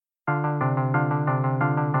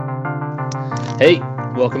Hey,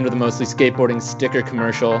 welcome to the Mostly Skateboarding sticker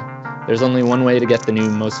commercial. There's only one way to get the new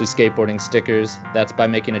Mostly Skateboarding stickers. That's by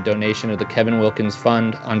making a donation to the Kevin Wilkins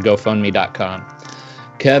Fund on GoFundMe.com.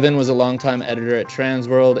 Kevin was a longtime editor at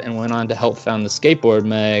Transworld and went on to help found the Skateboard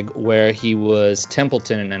Mag, where he was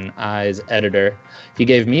Templeton and I's editor. He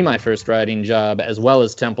gave me my first writing job as well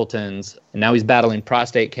as Templeton's, and now he's battling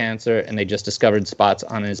prostate cancer, and they just discovered spots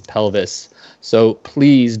on his pelvis. So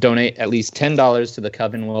please donate at least $10 to the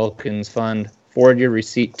Kevin Wilkins Fund. Forward your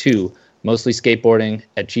receipt to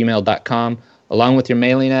mostlyskateboarding@gmail.com along with your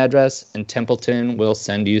mailing address, and Templeton will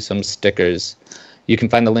send you some stickers. You can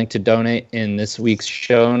find the link to donate in this week's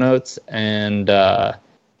show notes, and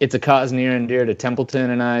it's a cause near and dear to Templeton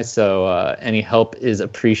and I, so any help is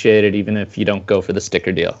appreciated, even if you don't go for the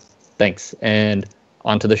sticker deal. Thanks, and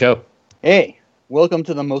on to the show. Hey, welcome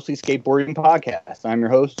to the Mostly Skateboarding Podcast. I'm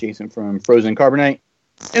your host, Jason from Frozen Carbonite,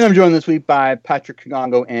 and I'm joined this week by Patrick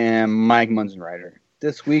Kagongo and Mike Munzenreiter.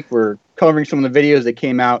 This week, we're covering some of the videos that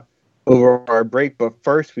came out over our break, but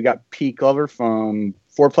first, we got Pete Glover from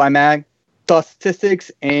 4Ply Mag,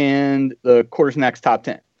 Statistics, and the Quarter Snacks Top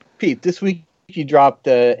 10. Pete, this week you dropped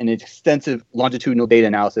an extensive longitudinal data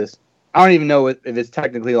analysis. I don't even know if it's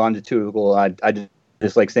technically longitudinal. I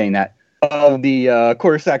just like saying that. Of the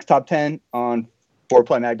Quarter Snacks Top 10 on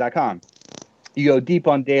 4plymag.com. You go deep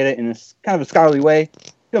on data in a kind of a scholarly way,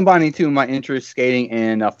 combining two of my interests, skating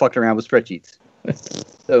and fucking around with spreadsheets.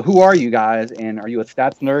 So who are you guys, and are you a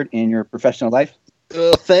stats nerd in your professional life?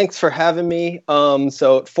 Thanks for having me.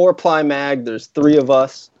 So at 4Ply Mag, there's three of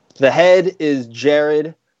us. The head is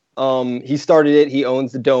Jared. He started it. He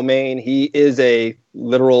owns the domain. He is a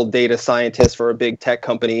literal data scientist for a big tech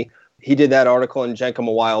company. He did that article in Jenkem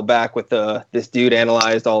a while back with this dude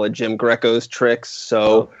analyzed all of Jim Greco's tricks.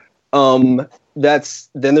 So then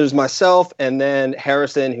there's myself, and then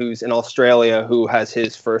Harrison, who's in Australia, who has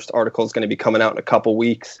his first article is going to be coming out in a couple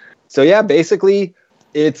weeks. So yeah, basically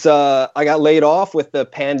it's I got laid off with the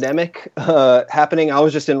pandemic happening. I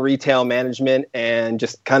was just in retail management and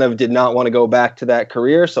just kind of did not want to go back to that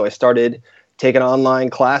career. So I started taking online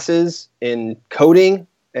classes in coding,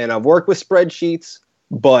 and I've worked with spreadsheets,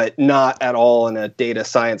 but not at all in a data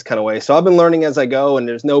science kind of way. So I've been learning as I go, and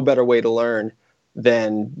there's no better way to learn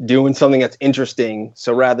than doing something that's interesting.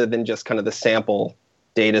 So rather than just kind of the sample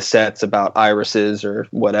data sets about irises or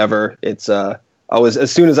whatever, it's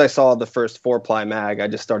as soon as I saw the first 4Ply Mag, I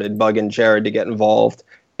just started bugging Jared to get involved,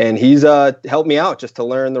 and he's helped me out just to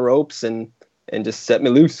learn the ropes and just set me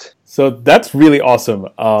loose. So that's really awesome.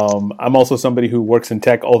 I'm also somebody who works in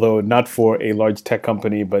tech, although not for a large tech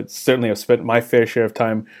company, but certainly I've spent my fair share of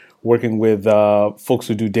time working with folks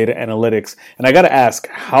who do data analytics. And I got to ask,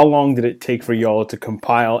 how long did it take for y'all to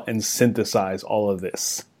compile and synthesize all of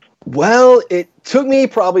this? Well, it took me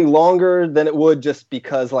probably longer than it would, just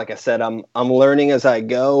because, like I said, I'm learning as I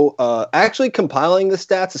go. Actually compiling the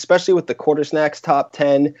stats, especially with the Quarter Snacks Top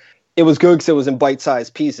 10, it was good because it was in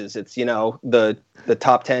bite-sized pieces. It's, the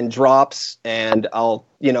top 10 drops, and I'll,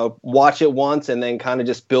 watch it once and then kind of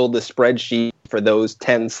just build the spreadsheet for those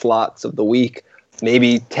 10 slots of the week.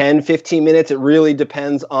 Maybe 10, 15 minutes. It really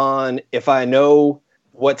depends on if I know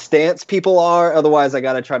what stance people are. Otherwise, I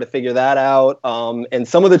got to try to figure that out. And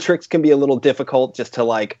some of the tricks can be a little difficult, just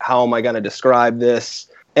to how am I going to describe this?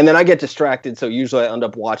 And then I get distracted. So usually I end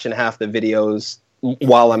up watching half the videos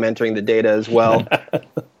while I'm entering the data as well.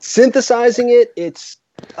 Synthesizing it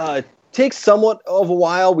takes somewhat of a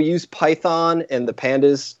while. We use Python and the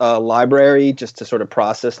Pandas library just to sort of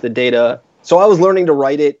process the data. So I was learning to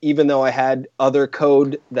write it, even though I had other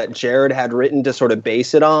code that Jared had written to sort of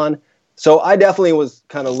base it on. So I definitely was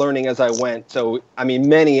kind of learning as I went. So,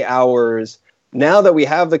 many hours. Now that we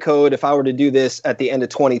have the code, if I were to do this at the end of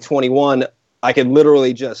 2021, I could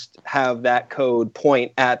literally just have that code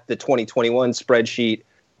point at the 2021 spreadsheet,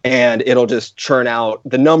 and it'll just churn out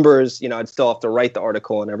the numbers. I'd still have to write the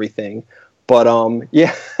article and everything. But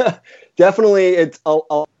yeah, definitely it's a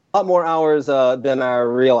lot more hours than I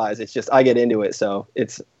realize. It's just I get into it, so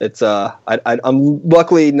I'm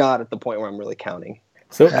luckily not at the point where I'm really counting.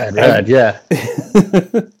 So yeah.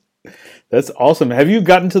 That's awesome. Have you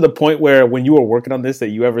gotten to the point where, when you were working on this, that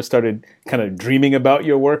you ever started kind of dreaming about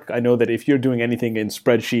your work? I know that if you're doing anything in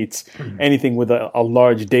spreadsheets, anything with a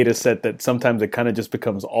large data set, that sometimes it kind of just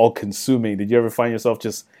becomes all-consuming. Did you ever find yourself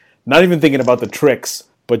just not even thinking about the tricks,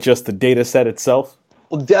 but just the data set itself?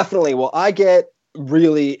 Well, definitely. Well, I get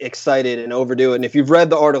really excited and overdo it. And if you've read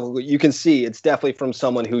the article, you can see it's definitely from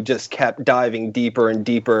someone who just kept diving deeper and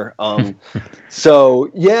deeper.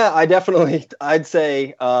 So yeah, I'd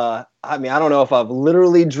say, I don't know if I've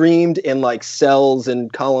literally dreamed in cells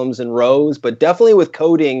and columns and rows, but definitely with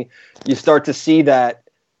coding, you start to see that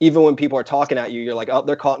even when people are talking at you, you're like, oh,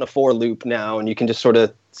 they're caught in a for loop now, and you can just sort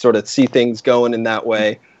of see things going in that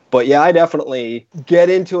way. But yeah, I definitely get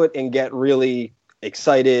into it and get really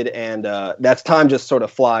excited, and that's time just sort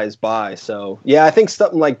of flies by. So yeah, I think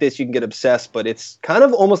something like this you can get obsessed, but it's kind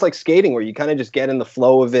of almost like skating where you kind of just get in the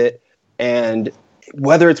flow of it, and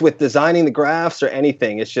whether it's with designing the graphs or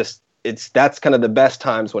anything, that's kind of the best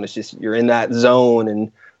times when it's just you're in that zone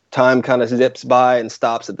and time kind of zips by and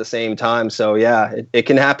stops at the same time. So yeah, it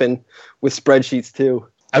can happen with spreadsheets too.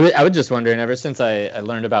 I was just wondering, ever since I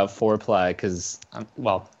learned about 4ply, because,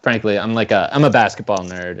 frankly, I'm a basketball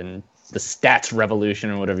nerd, and the stats revolution,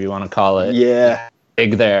 or whatever you want to call it, yeah,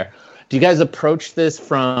 big there. Do you guys approach this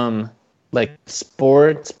from like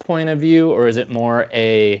sports point of view, or is it more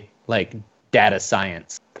a like data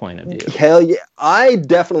science point of view? Hell yeah, I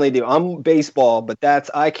definitely do. I'm baseball, but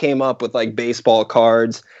I came up with like baseball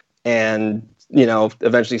cards and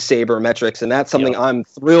eventually sabermetrics, and that's something I'm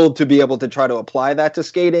thrilled to be able to try to apply that to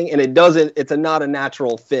skating. And it's not a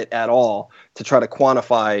natural fit at all to try to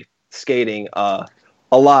quantify skating a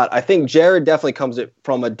lot. I think Jared definitely comes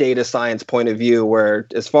from a data science point of view, where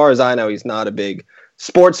as far as I know, he's not a big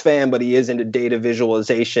sports fan, but he is into data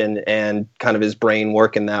visualization and kind of his brain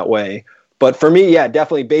working that way. But for me, yeah,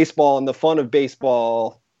 definitely baseball, and the fun of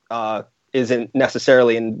baseball isn't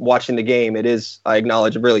necessarily in watching the game. It is, I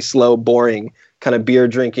acknowledge, a really slow, boring, kind of beer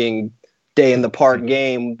drinking day in the park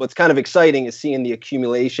game. What's kind of exciting is seeing the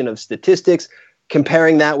accumulation of statistics,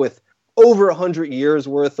 comparing that with over 100 years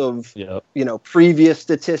worth of previous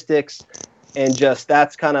statistics, and just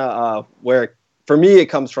that's kind of where for me it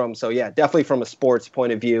comes from. So yeah, definitely from a sports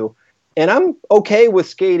point of view, and I'm okay with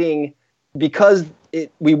skating because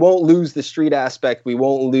we won't lose the street aspect, we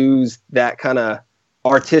won't lose that kind of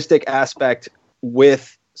artistic aspect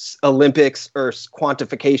with Olympics or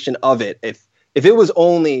quantification of it. If it was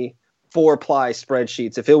only 4ply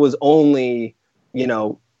spreadsheets, if it was only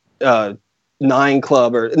 9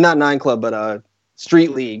 club, or not 9 club, but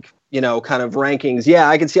street league, kind of rankings, yeah,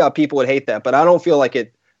 I can see how people would hate that, but I don't feel like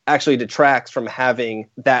it actually detracts from having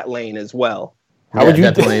that lane as well. How would you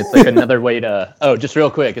definitely? It's like another way to. Oh, just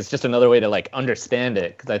real quick, it's just another way to like understand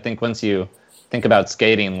it, because I think once you think about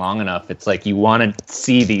skating long enough, it's like you want to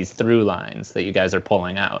see these through lines that you guys are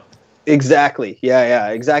pulling out. Exactly. Yeah,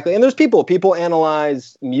 exactly. And there's people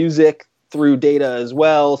analyze music through data as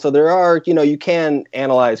well. So there are, you can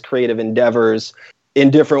analyze creative endeavors in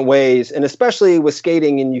different ways. And especially with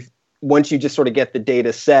skating, and once you just sort of get the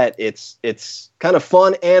data set, it's kind of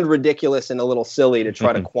fun and ridiculous and a little silly to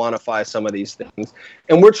try to quantify some of these things.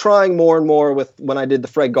 And we're trying more and more with, when I did the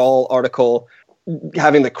Fred Gall article,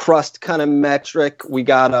 having the crust kind of metric. We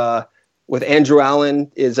got with Andrew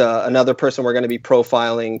Allen is another person we're going to be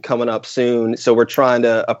profiling coming up soon. So we're trying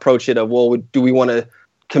to approach it of, well, do we want to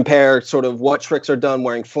compare sort of what tricks are done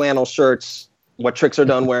wearing flannel shirts, what tricks are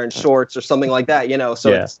done wearing shorts, or something like that,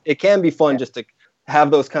 So it can be fun just to have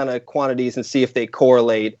those kind of quantities and see if they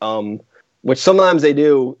correlate, which sometimes they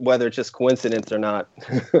do, whether it's just coincidence or not.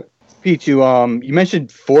 Pete, you mentioned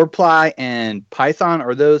 4ply and Python.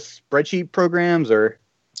 Are those spreadsheet programs, or?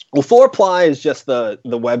 Well, 4ply is just the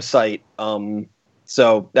website.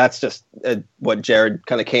 So that's just what Jared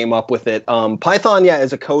kind of came up with it. Python,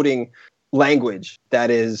 is a coding language that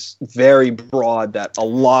is very broad, that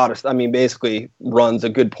basically runs a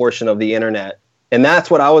good portion of the internet. And that's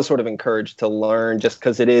what I was sort of encouraged to learn, just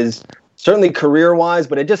because it is certainly career-wise,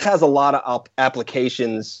 but it just has a lot of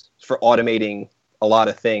applications for automating a lot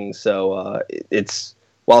of things. So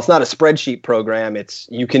while it's not a spreadsheet program,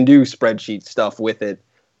 you can do spreadsheet stuff with it.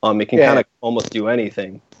 It can kind of almost do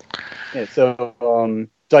anything. Yeah. So,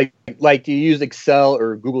 like, do you use Excel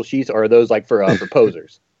or Google Sheets, or are those like for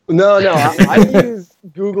posers? No, I use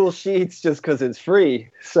Google Sheets just because it's free.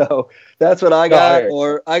 So that's what I got.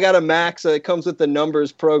 Or I got a Mac, so it comes with the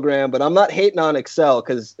numbers program. But I'm not hating on Excel,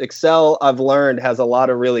 because Excel, I've learned, has a lot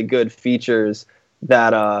of really good features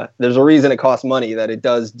that there's a reason it costs money, that it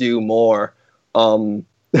does do more.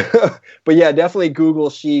 But yeah, definitely Google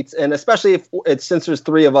Sheets. And especially since there's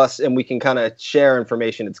 3 of us and we can kind of share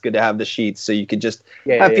information, it's good to have the sheets, so you could just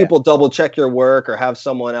have people double check your work, or have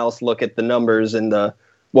someone else look at the numbers and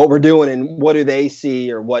what we're doing and what do they see,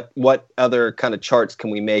 or what other kind of charts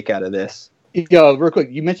can we make out of this. Real quick,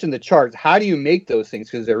 you mentioned the charts. How do you make those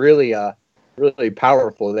things? Because they're really really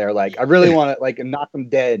powerful. They're like, I really want to like knock them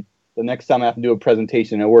dead the next time I have to do a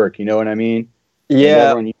presentation at work. You know what I mean?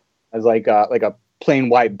 Yeah. As like a plain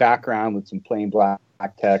white background with some plain black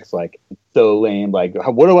text, like, so lame. Like,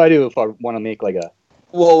 what do I do if I want to make like a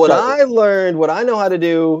Well, what I know how to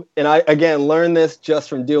do, and I, again, learned this just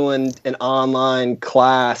from doing an online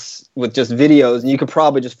class with just videos, and you could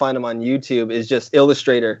probably just find them on YouTube, is just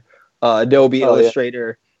Illustrator, Adobe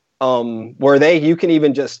Illustrator, where you can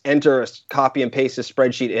even just enter copy and paste a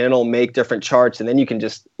spreadsheet, and it'll make different charts, and then you can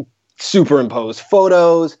just superimpose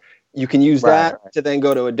photos. You can use that to then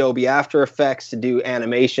go to Adobe After Effects to do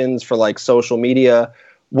animations for like social media.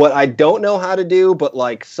 What I don't know how to do, but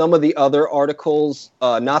like some of the other articles,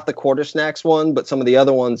 not the Quarter Snacks one, but some of the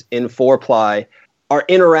other ones in 4Ply are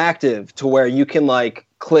interactive to where you can like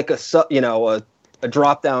click a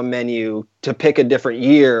drop down menu to pick a different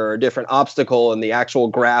year or a different obstacle, and the actual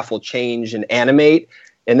graph will change and animate.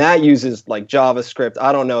 And that uses like JavaScript.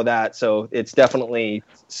 I don't know that, so it's definitely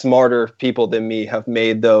smarter people than me have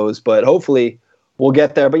made those, but hopefully we'll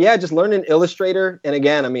get there. But yeah, just learning Illustrator. And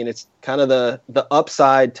again, I mean, it's kind of the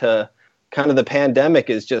upside to kind of the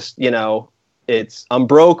pandemic is just, I'm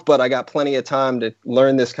broke, but I got plenty of time to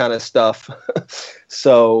learn this kind of stuff.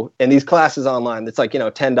 So, and these classes online, it's like,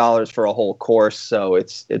 $10 for a whole course. So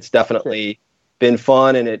it's definitely been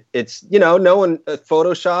fun. And it's, knowing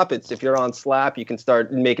Photoshop, if you're on Slap, you can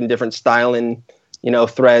start making different styling,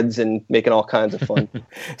 threads and making all kinds of fun.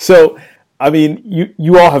 So, I mean,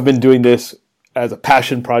 you all have been doing this as a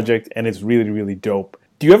passion project, and it's really, really dope.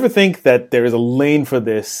 Do you ever think that there is a lane for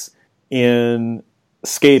this in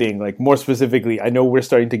skating? Like, more specifically, I know we're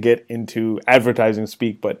starting to get into advertising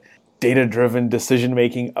speak, but data-driven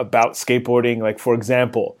decision-making about skateboarding. Like, for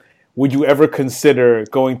example, would you ever consider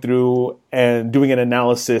going through and doing an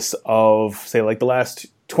analysis of, say, like the last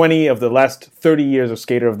 20 of the last 30 years of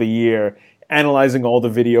Skater of the Year, analyzing all the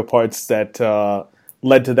video parts that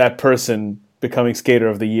led to that person becoming Skater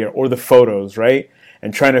of the Year, or the photos, right?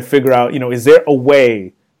 And trying to figure out, is there a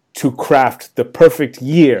way to craft the perfect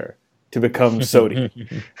year to become Sodi?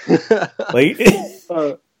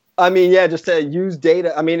 I mean, yeah, just to use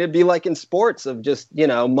data. I mean, it'd be like in sports of just,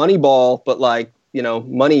 Moneyball, but like,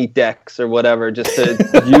 money decks or whatever, just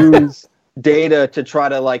to use data to try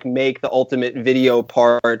to like make the ultimate video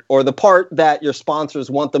part, or the part that your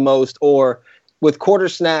sponsors want the most. Or with Quarter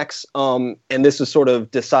Snacks, and this was sort of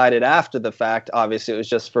decided after the fact, obviously it was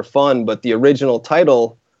just for fun, but the original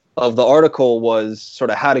title of the article was sort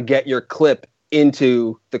of how to get your clip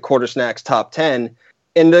into the Quarter Snacks top 10.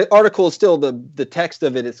 And the article is still the text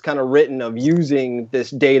of it. It's kind of written of using this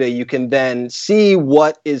data. You can then see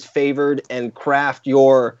what is favored and craft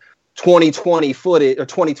your 2020 footage or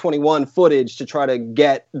 2021 footage to try to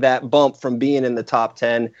get that bump from being in the top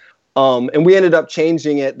 10. And we ended up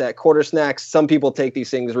changing it that Quarter Snacks, some people take these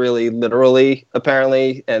things really literally,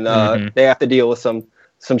 apparently, and they have to deal with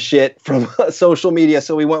some shit from social media.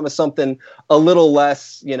 So we went with something a little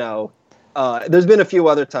less, there's been a few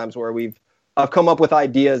other times where I've come up with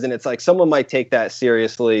ideas and it's like someone might take that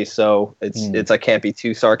seriously. So it's I can't be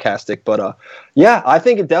too sarcastic, but yeah, I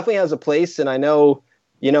think it definitely has a place. And I know,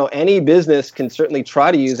 any business can certainly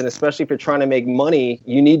try to use, and especially if you're trying to make money,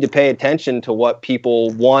 you need to pay attention to what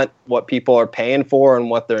people want, what people are paying for,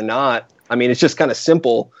 and what they're not. I mean, it's just kind of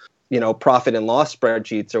simple, profit and loss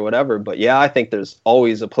spreadsheets or whatever. But yeah, I think there's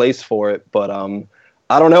always a place for it. But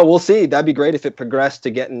I don't know. We'll see. That'd be great if it progressed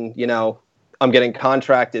to getting, I'm getting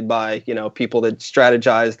contracted by, people that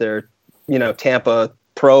strategize their, Tampa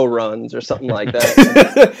pro runs or something like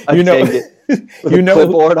that. With a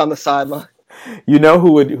clipboard on the sideline.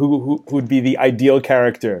 Who would be the ideal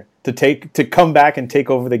character to come back and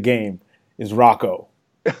take over the game is Rocco.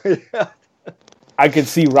 Yeah. I could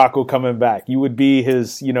see Rocco coming back. You would be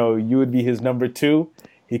his his number 2.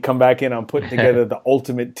 He'd come back in. I'm putting together the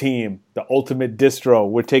ultimate team, the ultimate distro.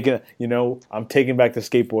 I'm taking back the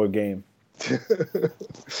skateboard game.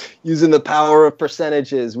 Using the power of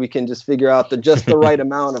percentages, we can just figure out the right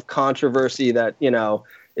amount of controversy that,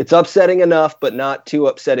 it's upsetting enough, but not too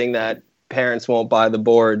upsetting that parents won't buy the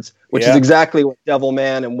boards, which is exactly what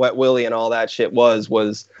Devilman and Wet Willie and all that shit was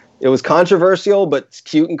it was controversial, but it's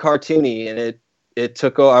cute and cartoony. And it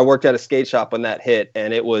took, I worked at a skate shop when that hit,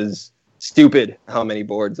 and it was stupid how many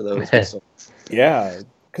boards of those were sold. Yeah.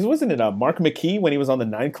 Because wasn't it Mark McKee, when he was on the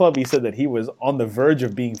 9 Club, he said that he was on the verge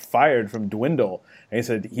of being fired from Dwindle. And he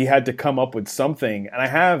said he had to come up with something. And I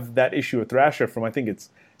have that issue of Thrasher from, I think it's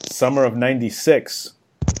summer of 96,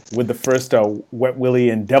 with the first Wet Willie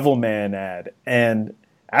and Devilman ad. And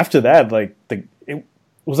after that, like it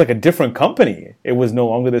was like a different company. It was no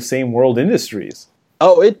longer the same World Industries.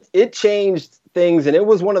 Oh, it changed things, and it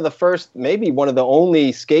was one of the first, maybe one of the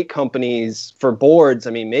only skate companies for boards.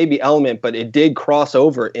 I mean, maybe Element, but it did cross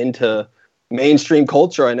over into mainstream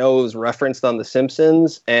culture. I know it was referenced on The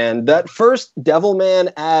Simpsons, and that first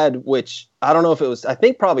Devilman ad, which I don't know if it was, I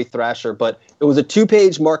think probably Thrasher, but it was a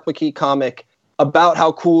 2-page Mark McKee comic about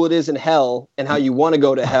how cool it is in hell and how you want to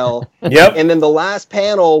go to hell. Yep. And then the last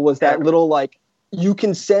panel was that little, like, you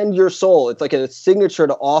can send your soul. It's like a signature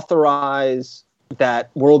to authorize that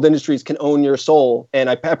World Industries can own your soul. And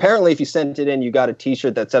apparently if you sent it in, you got a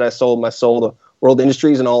t-shirt that said I sold my soul to World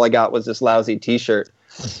Industries, and all I got was this lousy t-shirt,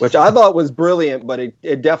 which I thought was brilliant, but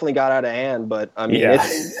it definitely got out of hand. But I mean,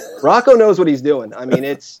 Rocco knows what he's doing. I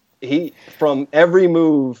mean, he from every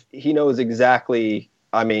move, he knows exactly.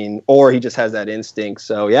 I mean, or he just has that instinct.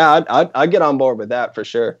 So yeah, I'd get on board with that for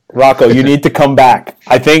sure. Rocco, you need to come back.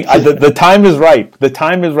 I think the time is right. The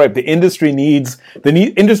time is right. The industry needs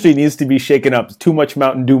to be shaken up. There's too much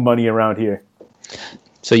Mountain Dew money around here.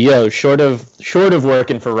 So short of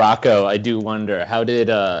working for Rocco, I do wonder how did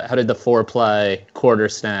the 4-ply quarter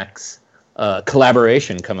snacks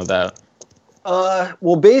collaboration come about?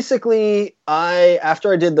 Well, basically,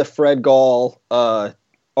 after I did the Fred Gall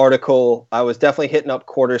article, I was definitely hitting up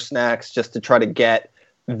Quarter Snacks just to try to get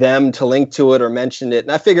them to link to it or mention it.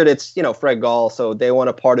 And I figured it's, Fred Gall, so they want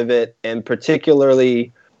a part of it. And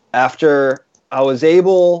particularly after I was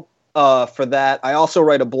able for that, I also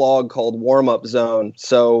write a blog called Warm Up Zone.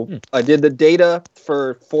 So I did the data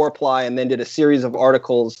for 4-ply and then did a series of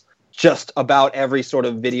articles just about every sort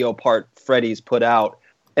of video part Freddy's put out.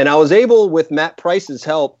 And I was able, with Matt Price's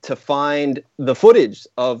help, to find the footage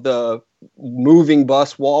of the moving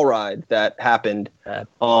bus wall ride that happened.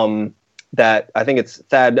 That I think it's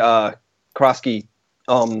Thad Krosky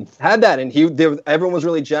had that, and everyone was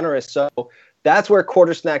really generous. So that's where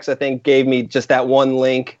Quarter Snacks, I think, gave me just that one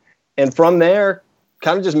link, and from there,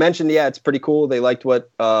 kind of just mentioned, it's pretty cool. They liked what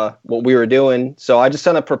we were doing, so I just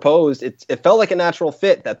kind of proposed. It felt like a natural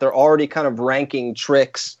fit that they're already kind of ranking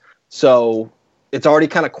tricks, so it's already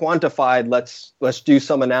kind of quantified. Let's do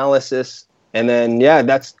some analysis. And then,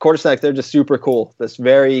 that's Quarter Snacks. They're just super cool. That's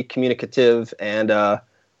very communicative. And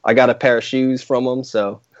I got a pair of shoes from them.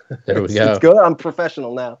 So there we go. It's good. I'm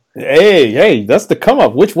professional now. Hey, that's the come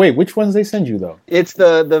up. Which ones they send you, though? It's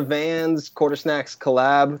the Vans Quarter Snacks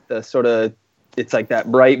collab. The sort of, it's like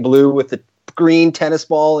that bright blue with the green tennis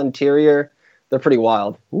ball interior. They're pretty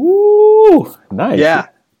wild. Ooh, nice. Yeah.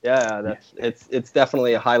 It's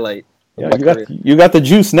definitely a highlight. Yeah, you got the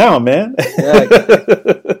juice now, man. Yeah.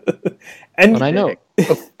 And I know.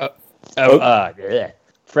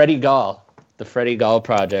 Freddy Gall. The Freddy Gall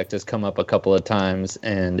project has come up a couple of times,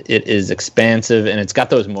 and it is expansive, and it's got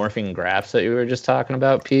those morphing graphs that you were just talking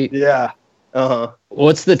about, Pete. Yeah. Uh-huh.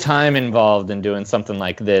 What's the time involved in doing something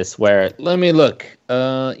like this where, let me look,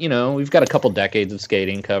 we've got a couple decades of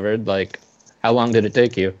skating covered. Like, how long did it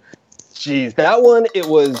take you? Jeez, that one, it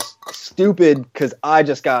was stupid because I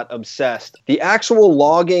just got obsessed. The actual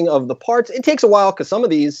logging of the parts, it takes a while because some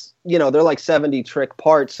of these, they're like 70 trick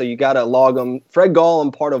parts, so you got to log them. Fred Gall,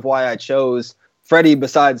 and part of why I chose Freddie,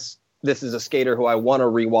 besides this is a skater who I want to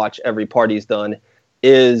rewatch every part he's done,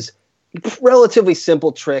 is relatively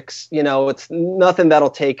simple tricks. It's nothing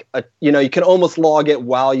that'll take you can almost log it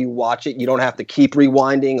while you watch it. You don't have to keep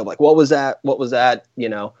rewinding of like, what was that?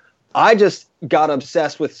 I just got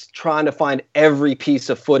obsessed with trying to find every piece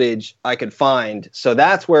of footage I could find. So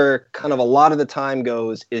that's where kind of a lot of the time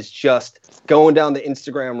goes, is just going down the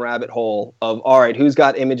Instagram rabbit hole of, all right, who's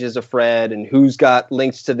got images of Fred and who's got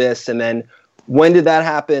links to this? And then when did that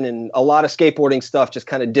happen? And a lot of skateboarding stuff just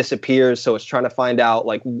kind of disappears. So it's trying to find out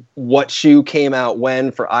like what shoe came out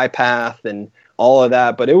when for iPath and all of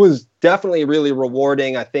that. But it was definitely really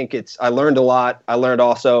rewarding. I think I learned a lot. I learned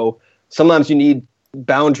also sometimes you need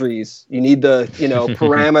boundaries, you need the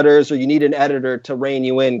parameters, or you need an editor to rein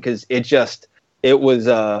you in, because it just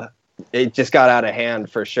got out of hand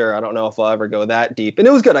for sure. I don't know if I'll ever go that deep, and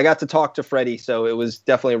it was good. I got to talk to Freddie, so it was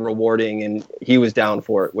definitely rewarding, and he was down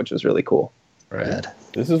for it, which was really cool. Right.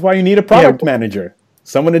 This is why you need a product manager,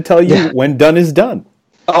 someone to tell you when done is done.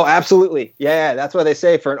 Oh, absolutely. Yeah, that's why they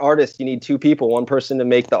say for an artist you need two people, one person to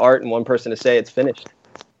make the art and one person to say it's finished.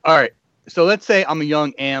 All right. So let's say I'm a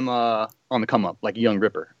young on the come up, like a young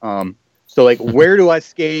Ripper. So like, where do I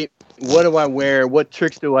skate? What do I wear? What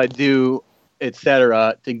tricks do I do,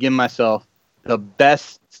 etc., to give myself the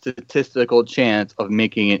best statistical chance of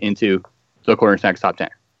making it into the Quarter Snacks top 10?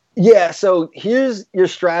 Yeah. So here's your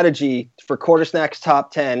strategy for Quarter Snacks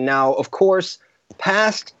top 10. Now, of course,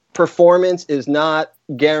 past performance is not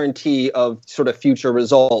guarantee of sort of future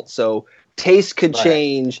results. So taste could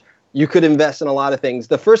change. You could invest in a lot of things.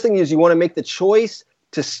 The first thing is you want to make the choice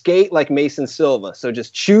to skate like Mason Silva. So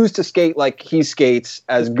just choose to skate like he skates,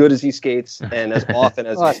 as good as he skates, and as often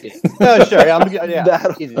as he skates. Oh, sure. That'll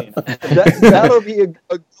be a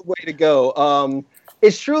good way to go.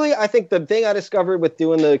 It's truly, I think, the thing I discovered with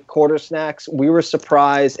doing the quarter snacks, we were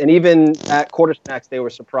surprised, and even at quarter snacks, they were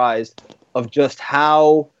surprised of just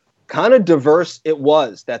how kind of diverse it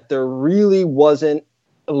was, that there really wasn't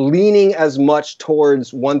leaning as much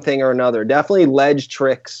towards one thing or another. Definitely ledge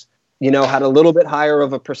tricks, had a little bit higher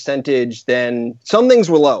of a percentage than some things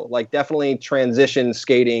were low. Like definitely transition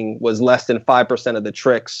skating was less than 5% of the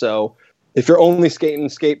tricks. So if you're only skating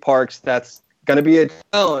skate parks, that's going to be a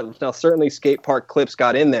challenge. Now, certainly skate park clips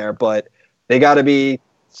got in there, but they got to be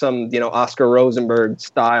some, Oscar Rosenberg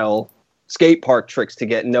style skate park tricks to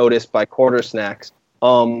get noticed by quarter snacks.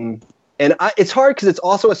 It's hard because it's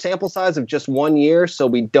also a sample size of just 1 year. So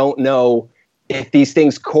we don't know if these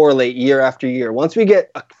things correlate year after year. Once we get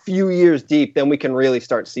a few years deep, then we can really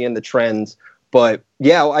start seeing the trends. But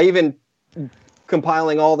yeah, I even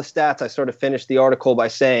compiling all the stats, I sort of finished the article by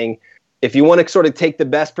saying, if you want to sort of take the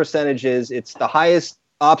best percentages, it's the highest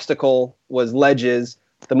obstacle was ledges.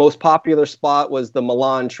 The most popular spot was the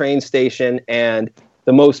Milan train station, and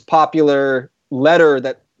the most popular letter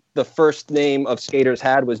that the first name of skaters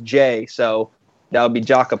had was J. So that would be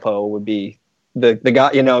Jacopo would be the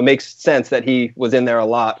guy, it makes sense that he was in there a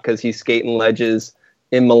lot because he's skating ledges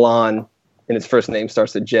in Milan and his first name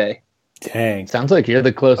starts with J. Dang. Sounds like you're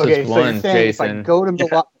the closest one, Jason. If I go to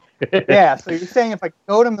Milan, so you're saying if I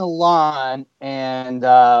go to Milan and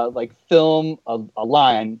film a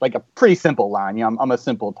line, like a pretty simple line, I'm a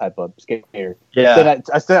simple type of skater. Yeah. Then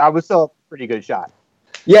I would still have a pretty good shot.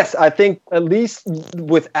 Yes, I think at least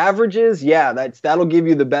with averages, that'll give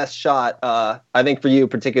you the best shot. I think for you,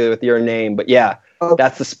 particularly with your name, but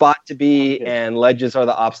that's the spot to be, and ledges are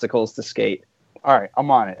the obstacles to skate. All right,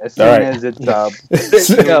 I'm on it. As soon as it's as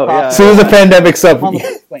soon as the pandemic's up,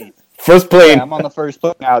 first plane. I'm on the first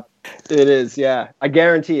plane out. It is, I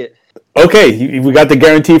guarantee it. Okay, we got the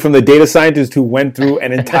guarantee from the data scientist who went through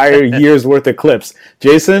an entire year's worth of clips.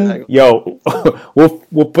 Jason,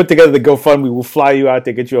 we'll put together the GoFundMe. We'll fly you out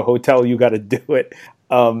there, get you a hotel. You got to do it.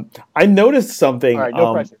 I noticed something. All right,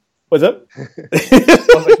 no pressure. What's up?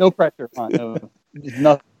 No pressure.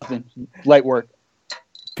 Nothing. Light work.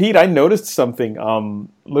 Pete, I noticed something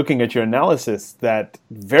looking at your analysis that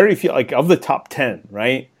very few, like of the top 10,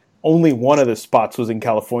 right? Only one of the spots was in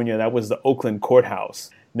California. That was the Oakland Courthouse.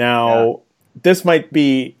 Now, this might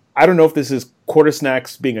be, I don't know if this is Quarter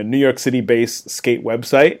Snacks being a New York City-based skate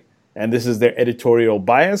website, and this is their editorial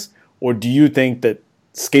bias, or do you think that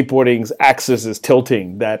skateboarding's axis is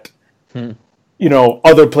tilting, that,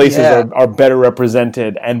 other places are better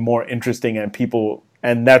represented and more interesting,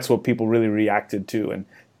 and that's what people really reacted to, and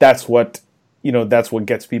that's what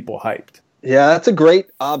gets people hyped. Yeah, that's a great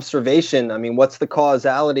observation. I mean, what's the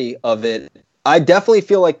causality of it? I definitely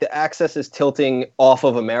feel like the axis is tilting off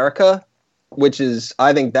of America, which is,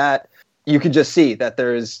 I think that you could just see that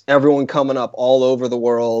there's everyone coming up all over the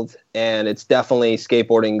world, and it's definitely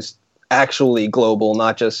skateboarding's actually global,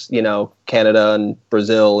 not just, Canada and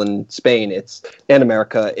Brazil and Spain. And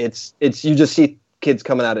America. It's you just see kids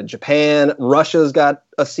coming out of Japan. Russia's got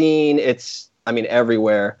a scene.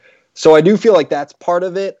 Everywhere. So I do feel like that's part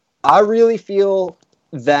of it. I really feel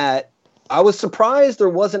that I was surprised there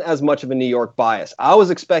wasn't as much of a New York bias. I was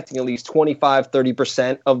expecting at least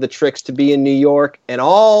 25-30% of the tricks to be in New York, and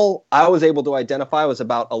all I was able to identify was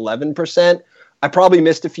about 11%. I probably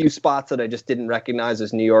missed a few spots that I just didn't recognize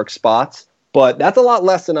as New York spots, but that's a lot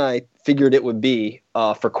less than I figured it would be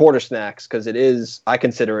for Quarter Snacks, because it is, I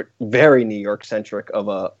consider it very New York-centric of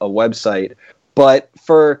a website. But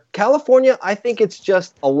for California, I think it's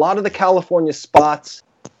just a lot of the California spots,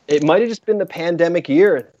 it might have just been the pandemic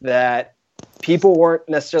year that people weren't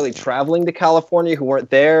necessarily traveling to California who weren't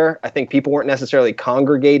there. I think people weren't necessarily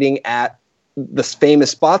congregating at the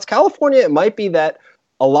famous spots. California, it might be that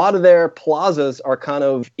a lot of their plazas are kind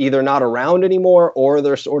of either not around anymore or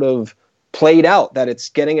they're sort of played out, that it's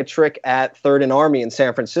getting a trick at 3rd and Army in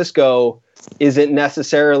San Francisco isn't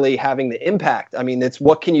necessarily having the impact. I mean, it's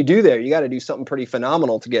what can you do there? You got to do something pretty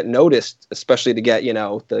phenomenal to get noticed, especially to get,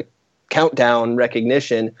 the countdown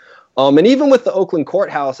recognition. And even with the Oakland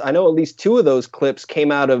Courthouse, I know at least 2 of those clips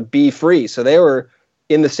came out of Be Free. So they were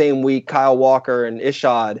in the same week, Kyle Walker and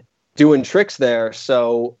Ishod doing tricks there.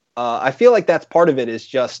 So I feel like that's part of it, is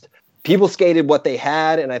just people skated what they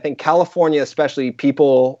had. And I think California, especially,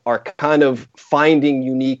 people are kind of finding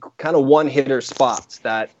unique kind of one-hitter spots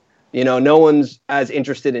that, no one's as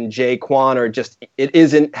interested in J-Quan, or just it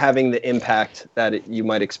isn't having the impact that you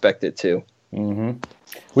might expect it to. Mm-hmm.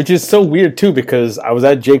 Which is so weird, too, because I was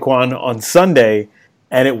at J-Quan on Sunday,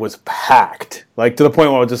 and it was packed, like to the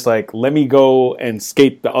point where I was just like, let me go and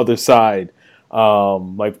skate the other side,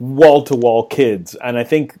 like wall to wall kids. And I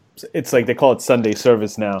think it's like they call it Sunday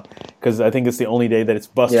service now, because I think it's the only day that it's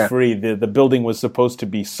bus free. The building was supposed to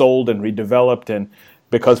be sold and redeveloped, and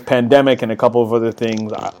because pandemic and a couple of other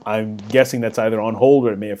things, I'm guessing that's either on hold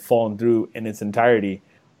or it may have fallen through in its entirety.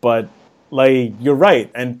 But like, you're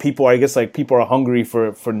right, and people are hungry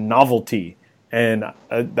for novelty, and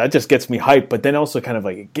that just gets me hyped. But then also kind of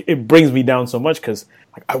like it brings me down so much, because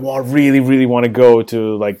like, I really want to go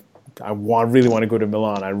to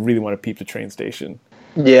Milan. I really want to peep the train station.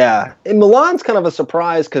 Yeah, and Milan's kind of a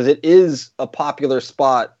surprise because it is a popular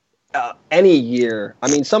spot any year.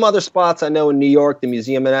 I mean, some other spots I know in New York, the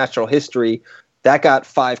Museum of Natural History, that got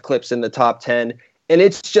 5 clips in the top 10, and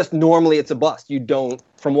it's just normally it's a bust. You don't,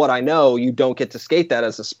 from what I know, you don't get to skate that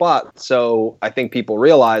as a spot. So I think people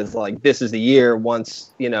realize like this is the year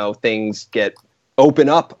once, you know, things get open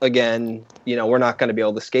up again, you know, we're not going to be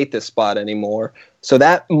able to skate this spot anymore. So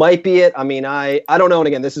that might be it. I mean, I don't know. And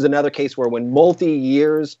again, this is another case where when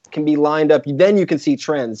multi-years can be lined up, then you can see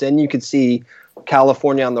trends. Then you can see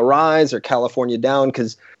California on the rise or California down,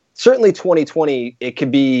 because certainly 2020, it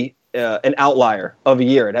could be an outlier of a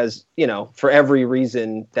year. It has, you know, for every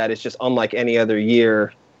reason that it's just unlike any other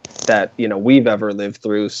year that, you know, we've ever lived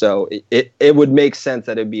through. So it would make sense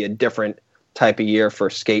that it'd be a different type of year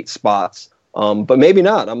for skate spots. But maybe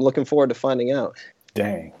not. I'm looking forward to finding out.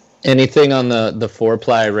 Dang. Anything on the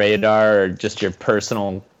 4-ply radar, or just your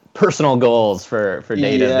personal goals for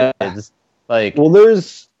data vids? Like, well,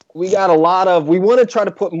 we got a lot of, we want to try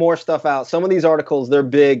to put more stuff out. Some of these articles, they're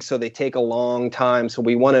big, so they take a long time. So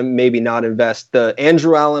we want to maybe not invest. The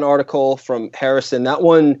Andrew Allen article from Harrison, that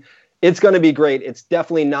one, it's going to be great. It's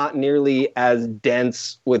definitely not nearly as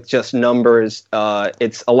dense with just numbers.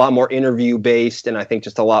 It's a lot more interview based, and I think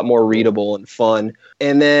just a lot more readable and fun.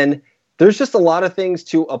 And then there's just a lot of things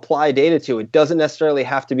to apply data to. It doesn't necessarily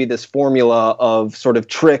have to be this formula of sort of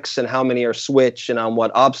tricks and how many are switch and on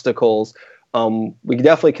what obstacles. We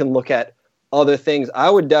definitely can look at other things. I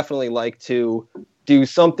would definitely like to do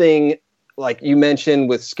something like you mentioned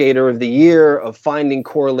with Skater of the Year, of finding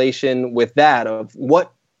correlation with that, of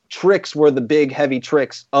what tricks were the big heavy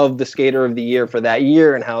tricks of the Skater of the Year for that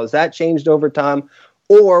year and how has that changed over time,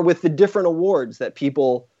 or with the different awards that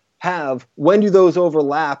people have, when do those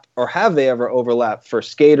overlap, or have they ever overlapped? For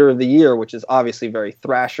Skater of the Year, which is obviously very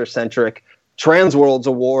Thrasher centric, Transworlds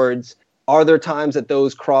awards, are there times that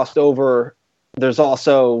those crossed over? There's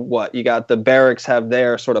also you got the Barracks have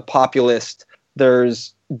their sort of populist,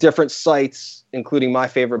 there's different sites, including my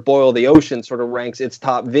favorite, Boil the Ocean, sort of ranks its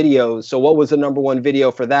top videos. So what was the number one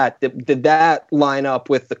video for that? Did that line up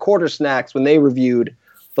with the Quarter Snacks when they reviewed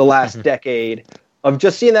the last decade? Of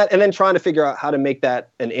just seeing that and then trying to figure out how to make that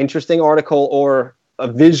an interesting article or a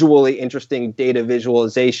visually interesting data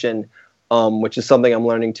visualization, which is something I'm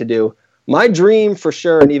learning to do. My dream for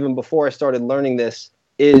sure, and even before I started learning this,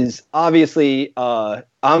 is obviously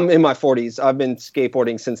I'm in my 40s. I've been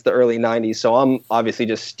skateboarding since the early 90s, so I'm obviously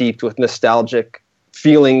just steeped with nostalgic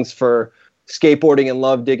feelings for skateboarding and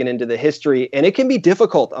love digging into the history. And it can be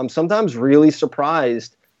difficult. I'm sometimes really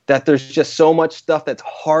surprised that there's just so much stuff that's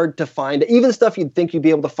hard to find, even stuff you'd think you'd be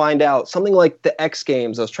able to find out. Something like the X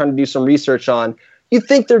Games, I was trying to do some research on. You'd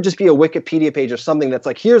think there'd just be a Wikipedia page or something that's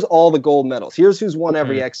like, here's all the gold medals. Here's who's won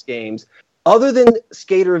every X Games. Other than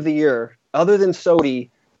Skater of the Year, other than SOTY,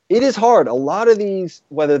 it is hard. A lot of these,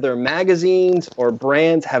 whether they're magazines or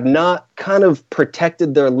brands, have not kind of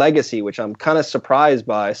protected their legacy, which I'm kind of surprised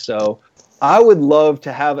by. So I would love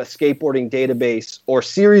to have a skateboarding database or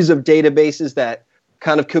series of databases that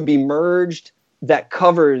kind of could be merged, that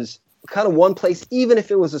covers kind of one place, even if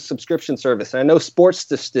it was a subscription service. And I know sports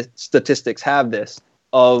statistics have this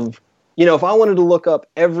of, you know, if I wanted to look up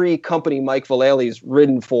every company Mike Vallely's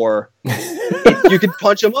ridden for, you could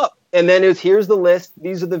punch them up. And then here's the list.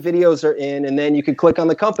 These are the videos are in. And then you could click on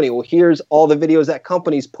the company. Well, here's all the videos that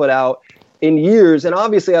companies put out in years. And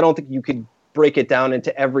obviously, I don't think you could break it down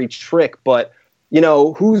into every trick. But, you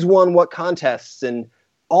know, who's won what contests and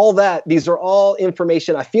all that. These are all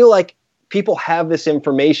information. I feel like people have this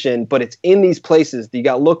information, but it's in these places. You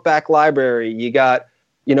got Look Back Library. You got,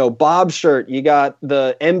 you know, Bob Shirt. You got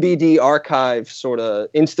the MBD archive sort of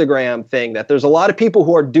Instagram thing, that there's a lot of people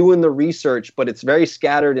who are doing the research, but it's very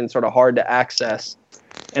scattered and sort of hard to access.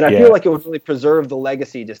 And I feel like it would really preserve the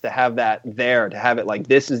legacy just to have that there, to have it like,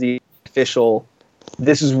 this is the official,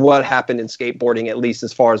 this is what happened in skateboarding, at least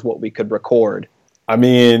as far as what we could record. I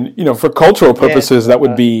mean, you know, for cultural purposes, that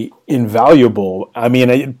would be invaluable. I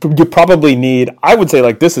mean, you probably need, I would say,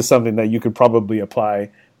 like, this is something that you could probably apply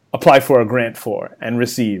for a grant for and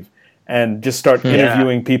receive. and just start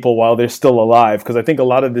interviewing people while they're still alive. Because I think a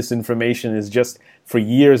lot of this information is just, for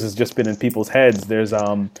years, has just been in people's heads. There's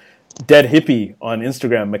Dead Hippie on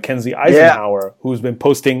Instagram, Mackenzie Eisenhower, who's been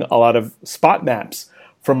posting a lot of spot maps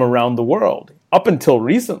from around the world. Up until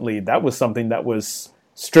recently, that was something that was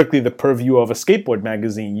strictly the purview of a skateboard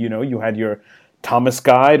magazine. You know, you had your Thomas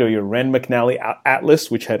Guide or your Ren McNally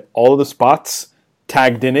Atlas, which had all of the spots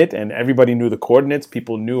tagged in it, and everybody knew the coordinates.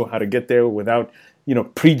 People knew how to get there without,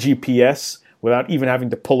 pre-GPS, without even having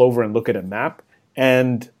to pull over and look at a map.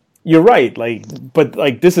 And you're right, but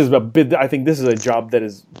this is I think this is a job that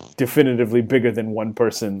is definitively bigger than one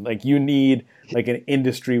person. Like, you need an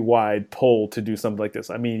industry-wide pull to do something like this.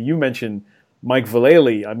 I mean, you mentioned Mike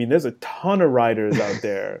Vallely. I mean, there's a ton of riders out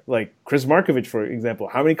there. Like Chris Markovich, for example.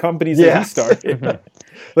 How many companies has he started?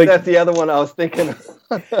 That's the other one I was thinking of.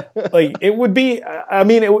 It would be, I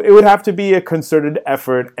mean, it would have to be a concerted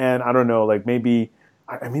effort. And I don't know, maybe,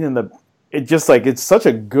 I mean, it's such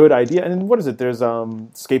a good idea. And what is it? There's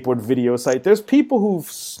skateboard video site. There's people who've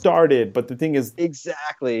started, but the thing is,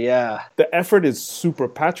 exactly, yeah, the effort is super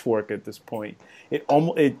patchwork at this point. It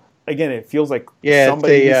feels like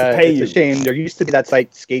somebody needs to pay you. It's a shame. There used to be that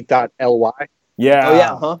site, skate.ly. Yeah. Oh,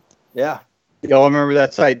 yeah, huh? Yeah. Y'all remember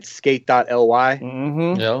that site, skate.ly?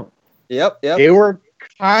 Mm-hmm. Yeah. Yep. They were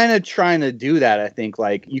kind of trying to do that, I think.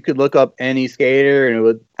 You could look up any skater, and it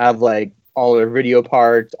would have, all their video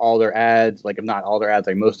parts, all their ads. If not all their ads,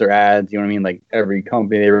 most of their ads. You know what I mean? Every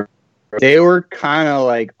company they were kind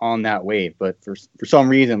of, on that wave. But for some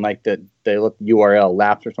reason, they let the URL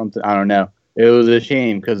lapse or something. I don't know. It was a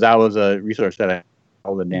shame because that was a resource that I had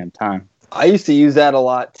all the damn time. I used to use that a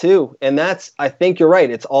lot too. And I think you're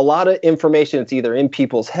right. It's a lot of information. It's either in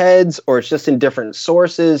people's heads or it's just in different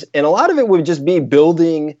sources. And a lot of it would just be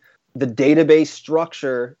building the database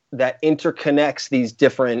structure that interconnects these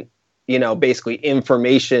different, basically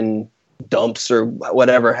information dumps or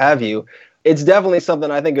whatever have you. It's definitely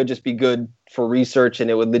something I think would just be good for research,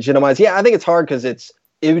 and it would legitimize. Yeah, I think it's hard because it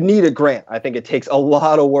would need a grant. I think it takes a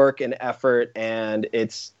lot of work and effort, and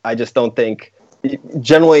I just don't think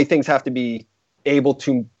generally things have to be able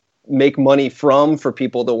to make money for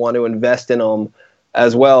people to want to invest in them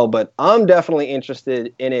as well. But I'm definitely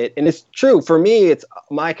interested in it. And it's true for me,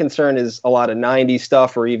 my concern is a lot of 90s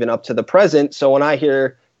stuff or even up to the present. So when I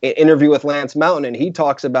hear an interview with Lance Mountain and he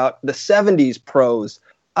talks about the 70s pros,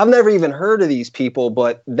 I've never even heard of these people,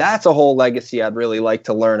 but that's a whole legacy I'd really like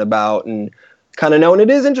to learn about and kind of know. And it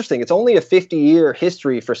is interesting. It's only a 50-year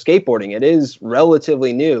history for skateboarding. It is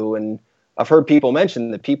relatively new. And I've heard people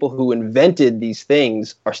mention that people who invented these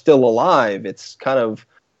things are still alive. It's kind of,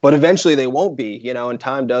 but eventually they won't be, and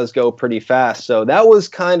time does go pretty fast. So that was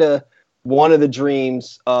kind of one of the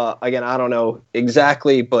dreams. Again, I don't know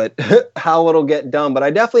exactly, but how it'll get done. But I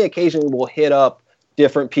definitely occasionally will hit up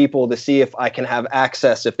different people to see if I can have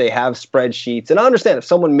access, if they have spreadsheets. And I understand if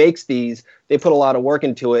someone makes these, they put a lot of work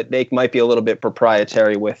into it, they might be a little bit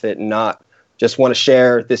proprietary with it and not just want to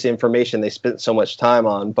share this information they spent so much time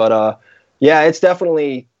on. But yeah, it's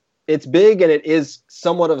big, and it is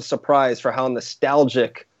somewhat of a surprise for how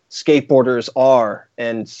nostalgic skateboarders are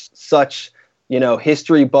and such,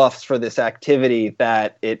 history buffs for this activity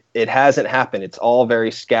that it hasn't happened. It's all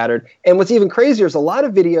very scattered. And what's even crazier is a lot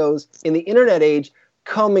of videos in the internet age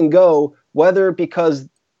come and go, whether because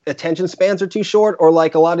attention spans are too short or a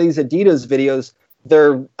lot of these Adidas videos,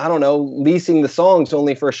 they're, I don't know, leasing the songs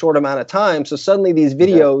only for a short amount of time. So suddenly these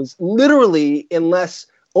videos literally, unless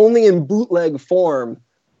only in bootleg form,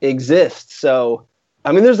 exist. So,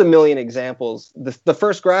 I mean, there's a million examples. The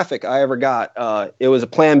first graphic I ever got, it was a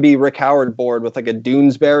Plan B Rick Howard board with a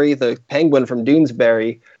Doonesbury, the penguin from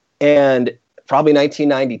Doonesbury, and probably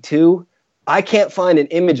 1992. I can't find an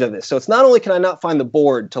image of this. So it's not only can I not find the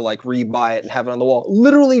board to rebuy it and have it on the wall,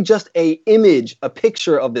 literally just a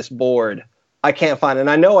picture of this board I can't find. And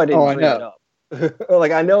I know I didn't bring it up.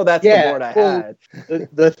 I know that's the board I had.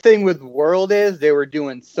 The thing with World is they were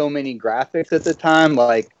doing so many graphics at the time.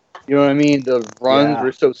 You know what I mean? The runs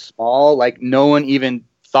were so small. No one even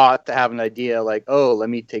thought to have an idea. Oh, let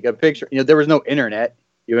me take a picture. There was no internet.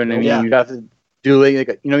 You know what I mean? Yeah. You have to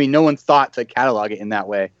do no one thought to catalog it in that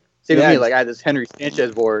way. Same with me. I had this Henry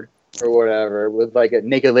Sanchez board or whatever with a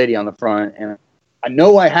naked lady on the front, and I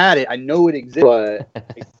know I had it. I know it exists, but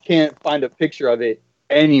I can't find a picture of it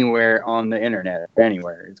anywhere on the internet.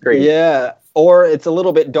 Anywhere. It's crazy. Yeah. Or it's a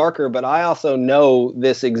little bit darker, but I also know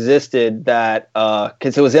this existed that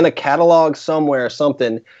because it was in a catalog somewhere or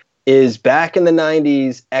something, is back in the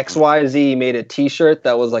 90s, XYZ made a t-shirt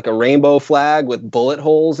that was a rainbow flag with bullet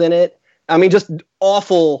holes in it. I mean, just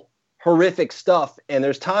awful, horrific stuff. And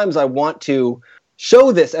there's times I want to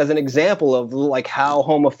show this as an example of like how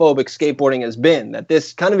homophobic skateboarding has been, that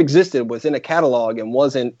this kind of existed, was in a catalog and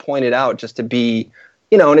wasn't pointed out just to be,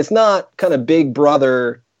 and it's not kind of big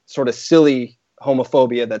brother sort of silly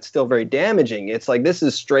homophobia that's still very damaging. It's like, this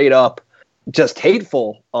is straight up just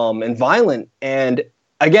hateful and violent. And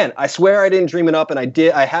again, I swear I didn't dream it up, and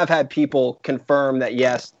I have had people confirm that,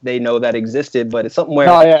 yes, they know that existed, but it's something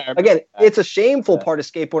where, again, it's a shameful part of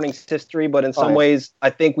skateboarding's history, but in some ways,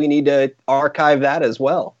 I think we need to archive that as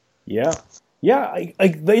well. Yeah. Yeah,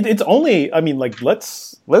 it's only,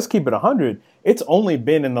 let's keep it 100. It's only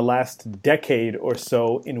been in the last decade or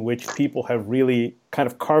so in which people have really kind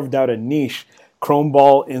of carved out a niche, Chrome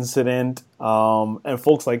Ball Incident, and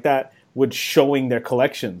folks like that, with showing their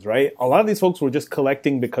collections, right? A lot of these folks were just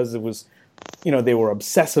collecting because it was, they were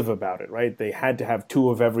obsessive about it, right? They had to have 2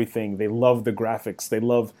 of everything. They loved the graphics. They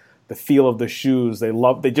loved the feel of the shoes.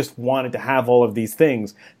 They just wanted to have all of these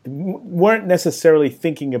things. They weren't necessarily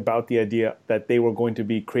thinking about the idea that they were going to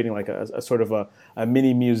be creating like a sort of a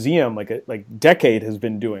mini museum, like Decade has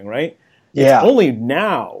been doing, right? Yeah. It's only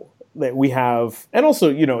now that we have, and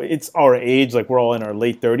also, it's our age, like we're all in our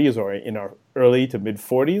late 30s or in our early to mid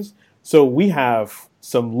 40s. So we have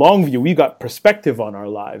some long view. We got perspective on our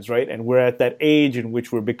lives, right? And we're at that age in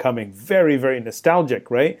which we're becoming very, very nostalgic,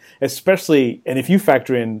 right? Especially, and if you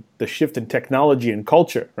factor in the shift in technology and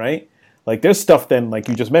culture, right? Like there's stuff then, like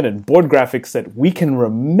you just mentioned, board graphics that we can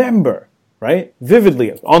remember, right?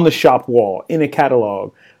 Vividly on the shop wall, in a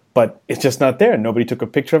catalog, but it's just not there. Nobody took a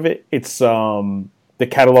picture of it. It's, the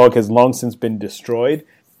catalog has long since been destroyed.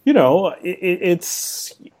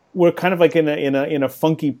 We're kind of like in a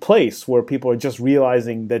funky place where people are just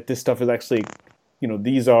realizing that this stuff is actually,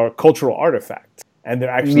 these are cultural artifacts and they're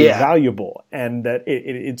actually valuable, and that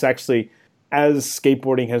it's actually, as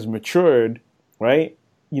skateboarding has matured, right?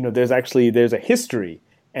 There's a history,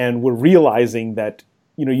 and we're realizing that,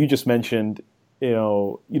 you just mentioned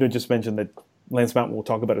that Lance Mountain will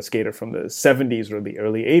talk about a skater from the 70s or the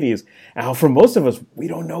early 80s, and how for most of us, we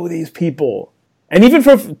don't know these people. And even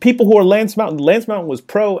for people who are Lance Mountain was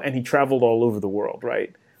pro and he traveled all over the world,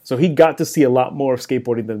 right? So he got to see a lot more of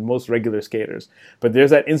skateboarding than most regular skaters. But there's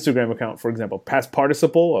that Instagram account, for example, Past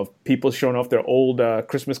Participle, of people showing off their old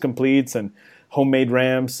Christmas completes and homemade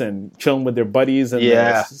ramps and chilling with their buddies in the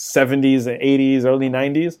 70s and 80s, early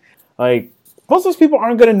 90s. Like, most of those people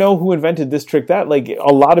aren't going to know who invented this trick, that. Like,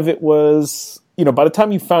 a lot of it was, by the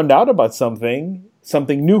time you found out about something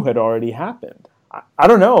new had already happened. I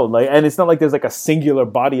don't know, and it's not like there's like a singular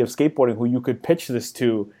body of skateboarding who you could pitch this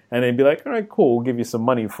to and they'd be like, all right, cool, we'll give you some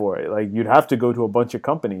money for it. Like, you'd have to go to a bunch of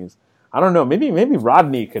companies. I don't know, maybe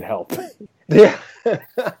Rodney could help. Yeah.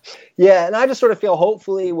 Yeah, and I just sort of feel,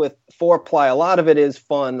 hopefully, with 4Ply, a lot of it is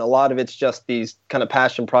fun, a lot of it's just these kind of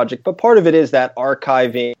passion projects, but part of it is that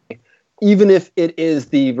archiving, even if it is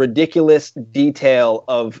the ridiculous detail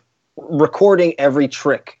of recording every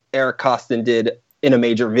trick Eric Costin did in a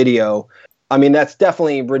major video. I mean, that's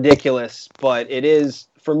definitely ridiculous, but it is,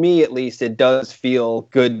 for me at least, it does feel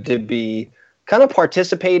good to be kind of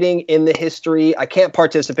participating in the history. I can't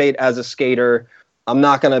participate as a skater. I'm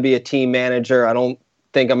not going to be a team manager. I don't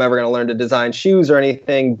think I'm ever going to learn to design shoes or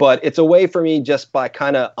anything, but it's a way for me, just by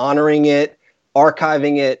kind of honoring it,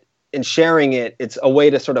 archiving it, and sharing it. It's a way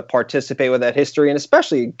to sort of participate with that history, and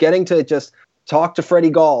especially getting to just talk to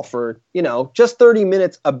Freddie Gall for, just 30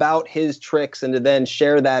 minutes about his tricks and to then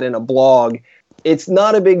share that in a blog. It's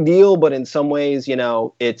not a big deal, but in some ways,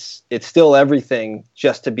 it's still everything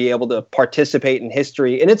just to be able to participate in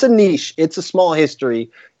history. And it's a niche. It's a small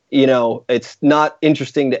history. It's not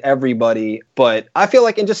interesting to everybody, but I feel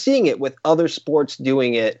like in just seeing it with other sports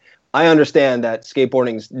doing it, I understand that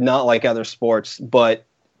skateboarding's not like other sports, but,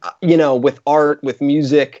 with art, with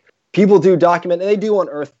music, people do document, and they do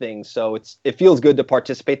unearth things, so it feels good to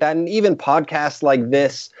participate that. And even podcasts like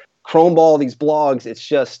this, Chrome Ball, these blogs, it's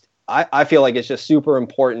just, I feel like it's just super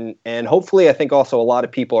important. And hopefully, I think also a lot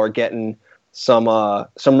of people are getting some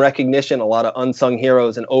recognition. A lot of unsung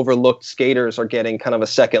heroes and overlooked skaters are getting kind of a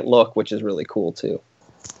second look, which is really cool too.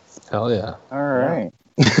 Hell yeah! All right.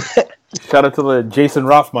 Shout out to the Jason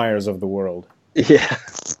Rothmeyers of the world. Yeah.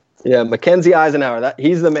 Yeah, Mackenzie Eisenhower,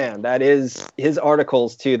 he's the man. That is, his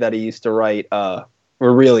articles, too, that he used to write were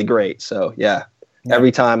really great. So, yeah,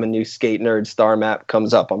 every time a new Skate Nerd star map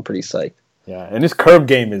comes up, I'm pretty psyched. Yeah, and his curb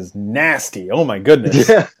game is nasty. Oh, my goodness.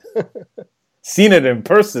 Yeah. Seen it in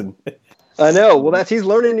person. I know. Well, he's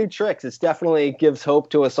learning new tricks. It definitely gives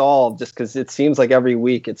hope to us all, just because it seems like every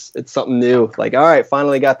week it's something new. Like, all right,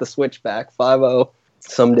 finally got the switch back, 5-0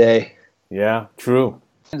 someday. Yeah, true.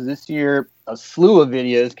 This year, a slew of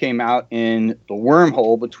videos came out in the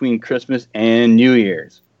wormhole between Christmas and New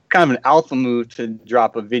Year's. kind of an alpha move to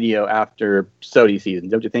drop a video after SOTY season.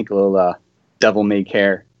 Don't you think, a little devil may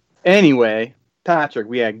care? Anyway, Patrick,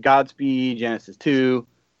 we had Godspeed, Genesis 2,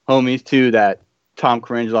 Homies 2, that Tom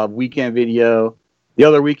Carangelov weekend video, the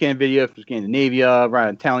other weekend video from Scandinavia,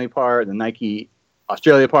 Ryan Townley part, the Nike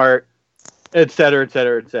Australia part, et cetera,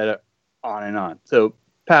 on and on. So,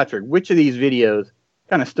 Patrick, which of these videos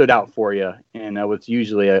kind of stood out for you and what's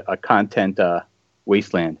usually a content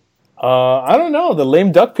wasteland? I don't know. The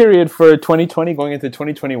lame duck period for 2020 going into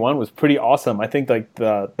 2021 was pretty awesome. I think like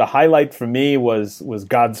the highlight for me was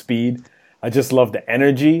Godspeed. I just love the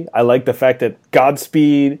energy. I like the fact that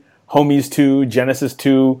Godspeed, Homies 2, Genesis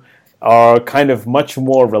 2 are kind of much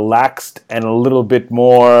more relaxed and a little bit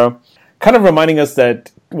more kind of reminding us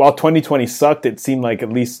that while 2020 sucked, it seemed like at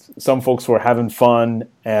least some folks were having fun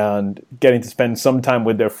and getting to spend some time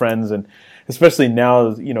with their friends. And especially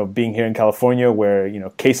now, being here in California where,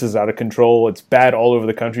 cases are out of control. It's bad all over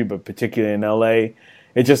the country, but particularly in LA.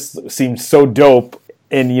 It just seems so dope.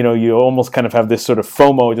 And, you almost kind of have this sort of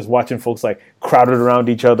FOMO just watching folks like crowded around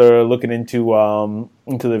each other, looking into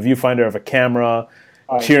the viewfinder of a camera,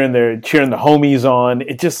 cheering the homies on.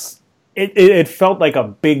 It felt like a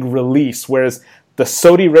big release, whereas the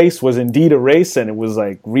SOTY race was indeed a race, and it was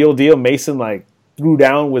like real deal. Mason like threw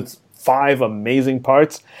down with 5 amazing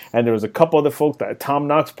parts, and there was a couple other folks, that Tom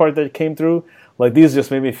Knox part that came through. Like these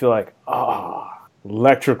just made me feel like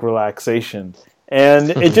electric relaxation, and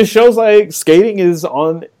it just shows like skating is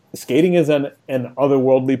an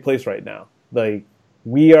otherworldly place right now. Like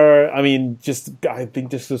we are. I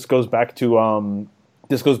think this just goes back to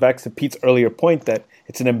Pete's earlier point that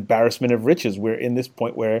it's an embarrassment of riches. We're in this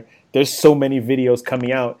point where there's so many videos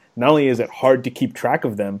coming out. Not only is it hard to keep track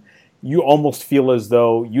of them, you almost feel as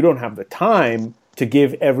though you don't have the time to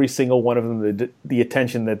give every single one of them the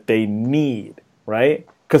attention that they need, right?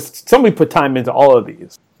 Because somebody put time into all of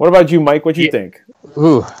these. What about you, Mike? What do you think?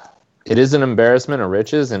 Ooh, it is an embarrassment of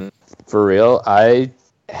riches, and for real, I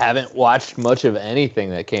haven't watched much of anything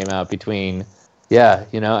that came out between,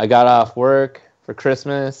 I got off work for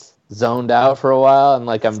Christmas, zoned out for a while, and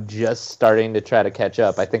like I'm just starting to try to catch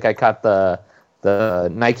up. I think I caught the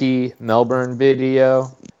Nike Melbourne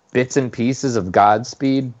video, bits and pieces of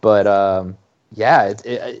Godspeed, but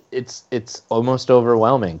it's almost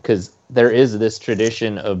overwhelming because there is this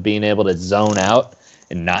tradition of being able to zone out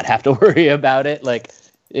and not have to worry about it. Like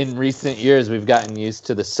in recent years, we've gotten used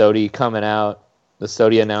to the SOTY coming out, the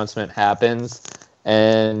SOTY announcement happens,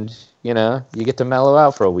 and you get to mellow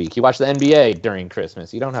out for a week. You watch the NBA during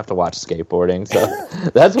Christmas. You don't have to watch skateboarding, so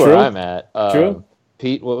that's where I'm at. True.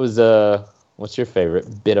 Pete, what's your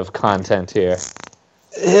favorite bit of content here?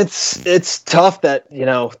 It's tough that,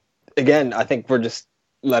 again, I think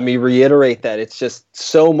let me reiterate that it's just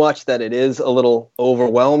so much that it is a little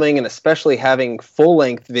overwhelming, and especially having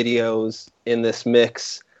full-length videos in this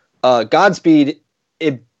mix. Godspeed,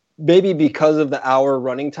 it maybe because of the hour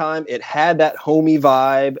running time, it had that homey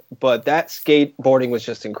vibe, but that skateboarding was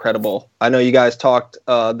just incredible. I know you guys talked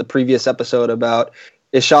the previous episode about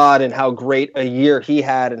Ishad and how great a year he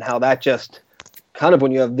had, and how that just kind of,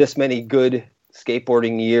 when you have this many good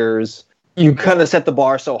skateboarding years, you kind of set the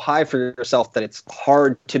bar so high for yourself that it's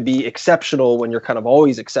hard to be exceptional when you're kind of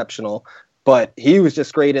always exceptional. But he was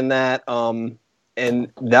just great in that.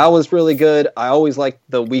 And that was really good. I always like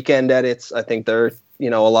the weekend edits. I think they're, a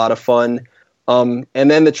lot of fun. And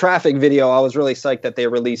then the traffic video, I was really psyched that they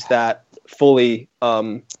released that fully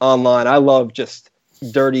online. I love just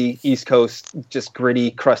dirty East Coast, just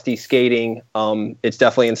gritty, crusty skating. It's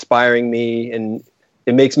definitely inspiring me, and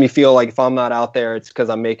it makes me feel like if I'm not out there, it's because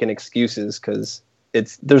I'm making excuses, because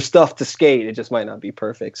there's stuff to skate. It just might not be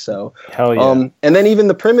perfect. So, hell yeah. And then even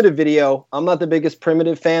the Primitive video, I'm not the biggest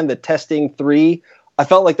Primitive fan. The Testing 3, I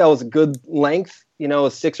felt like that was a good length.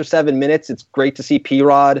 6 or 7 minutes. It's great to see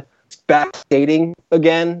P-Rod back skating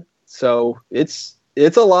again. So it's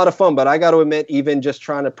a lot of fun. But I got to admit, even just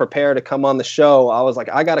trying to prepare to come on the show, I was like,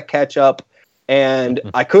 I got to catch up, and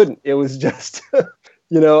I couldn't. It was just.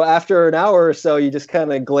 After an hour or so, you just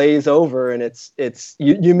kind of glaze over, and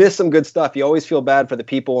you miss some good stuff. You always feel bad for the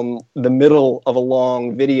people in the middle of a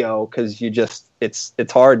long video, because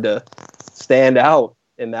it's hard to stand out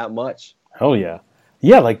in that much. Hell yeah.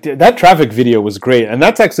 Yeah, like that traffic video was great, and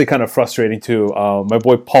that's actually kind of frustrating too. My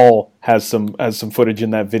boy Paul has some footage in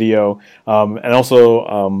that video, and also,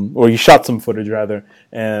 or he shot some footage rather,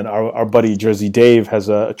 and our buddy Jersey Dave has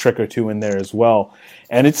a trick or two in there as well.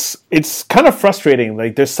 And it's kind of frustrating.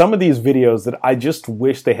 Like there's some of these videos that I just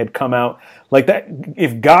wish they had come out like that.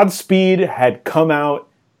 If Godspeed had come out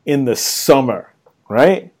in the summer,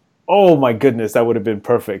 right? Oh my goodness, that would have been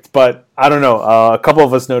perfect. But I don't know. A couple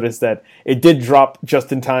of us noticed that it did drop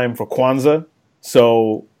just in time for Kwanzaa,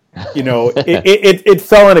 so it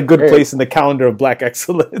fell in a good place in the calendar of Black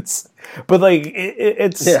excellence. But like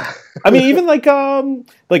it's, I mean, even like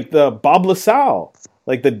the Bob LaSalle,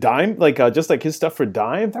 like the Dime, like just like his stuff for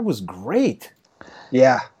Dime, that was great.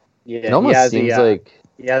 Yeah. It almost seems like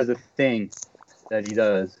he has a thing that he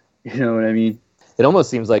does. You know what I mean? It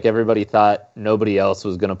almost seems like everybody thought nobody else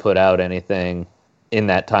was going to put out anything in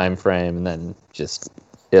that time frame, and then just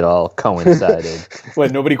it all coincided.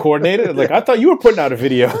 What, nobody coordinated? Like, I thought you were putting out a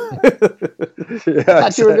video. I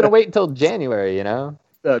thought you were going to wait until January, you know?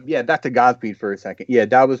 Back to Godspeed for a second. Yeah,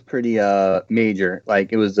 that was pretty major.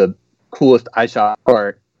 Like, it was the coolest iShot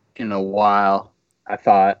art in a while. I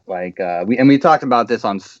thought, like, we talked about this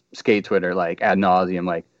on Skate Twitter, like, ad nauseum.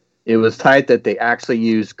 Like, it was tight that they actually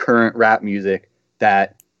used current rap music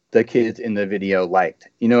that the kids in the video liked.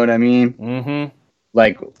 You know what I mean? Mm-hmm.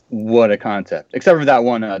 Like, what a concept. Except for that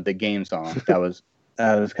one, the game song. That was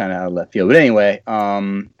kind of out of left field. But anyway,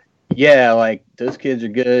 like, those kids are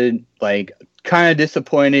good. Like, kind of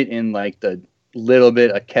disappointed in, like, the little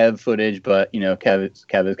bit of Kev footage, but, Kev is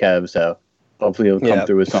Kev, so hopefully he'll come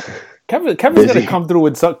through with something. Kev is going to come through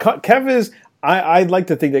with something. Kev is, I'd like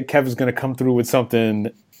to think that Kev is going to come through with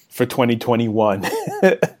something for 2021.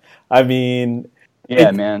 I mean...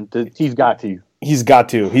 Yeah, man. He's got to. He's got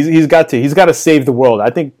to. He's got to. He's got to save the world. I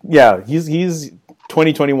think. Yeah, he's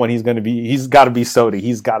 2021. He's got to be Sodi.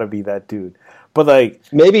 He's got to be that dude. But like,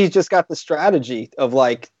 maybe he's just got the strategy of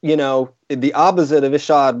like, the opposite of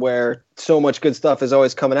Ishad, where so much good stuff is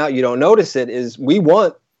always coming out. You don't notice it. Is we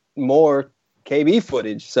want more KB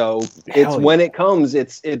footage. So when it comes,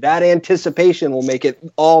 that anticipation will make it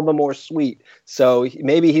all the more sweet. So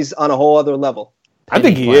maybe he's on a whole other level. I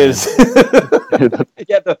think he is. the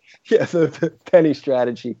penny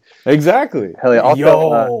strategy. Exactly. Hell yeah.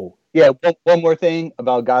 Also, one more thing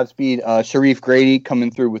about Godspeed. Sharif Grady coming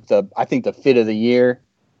through with I think the fit of the year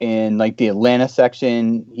in like the Atlanta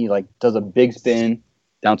section. He like does a big spin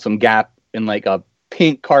down some gap in like a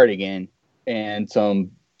pink cardigan and some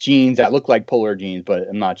jeans that look like polar jeans, but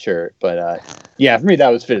I'm not sure. But for me that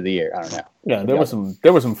was fit of the year. I don't know. Yeah, there were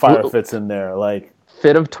some fire fits in there, like.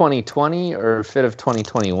 Fit of 2020 or fit of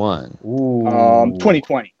 2021? Ooh.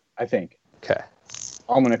 2020, I think. Okay.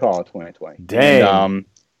 I'm going to call it 2020. Dang. And,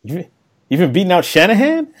 you've been beating out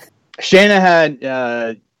Shanahan? Shanahan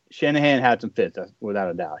had some fits, without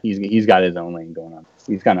a doubt. He's got his own lane going on.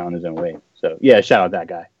 He's kind of on his own way. So, yeah, shout out that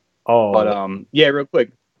guy. Oh. But, real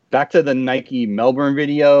quick. Back to the Nike Melbourne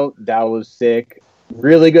video. That was sick.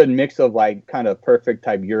 Really good mix of, like, kind of perfect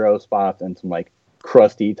type Euro spots and some, like,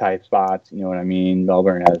 crusty type spots, you know what I mean?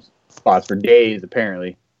 Melbourne has spots for days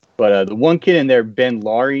apparently, but the one kid in there, Ben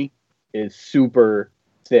Laurie, is super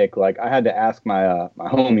sick. Like I had to ask my my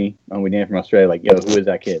homie Dan from Australia, like, yo, who is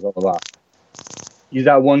that kid? Blah blah blah. He's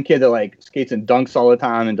that one kid that like skates and dunks all the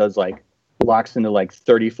time and does like locks into like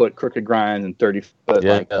 30-foot crooked grinds and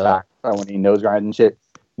 30-foot back when he nose grinds and shit.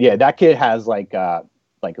 Yeah, that kid has like a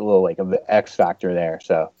little like of the X factor there,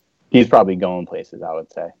 so he's probably going places, I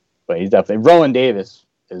would say. But he's definitely Rowan Davis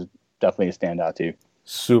is definitely a standout too.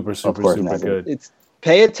 Super good.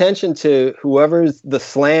 Pay attention to whoever's the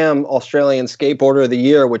Slam Australian Skateboarder of the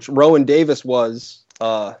Year, which Rowan Davis was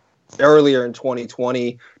earlier in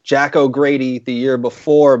 2020. Jack O'Grady the year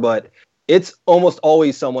before, but it's almost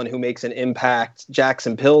always someone who makes an impact.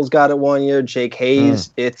 Jackson Pills got it one year. Jake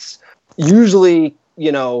Hayes. It's usually,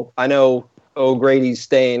 I know O'Grady's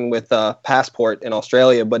staying with Passport in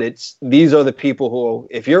Australia, but these are the people who,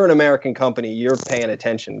 if you're an American company, you're paying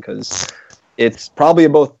attention because it's probably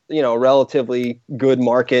both relatively good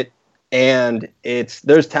market and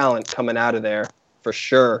there's talent coming out of there for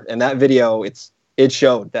sure. And that video, it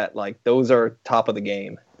showed that like those are top of the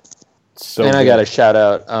game. So and I got to shout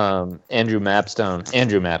out Andrew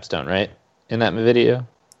Mapstone, right? In that video,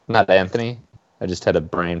 not Anthony. I just had a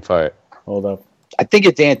brain fart. Hold up. I think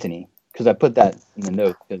it's Anthony. Because I put that in the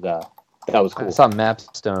notes because that was cool. I saw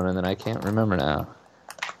Mapstone and then I can't remember now.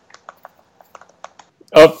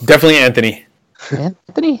 Oh, definitely Anthony.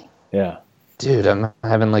 Anthony? Yeah. Dude, I'm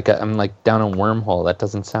like down a wormhole. That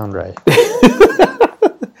doesn't sound right.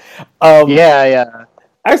 Yeah.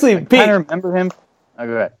 Actually, Pete, I remember him. Oh,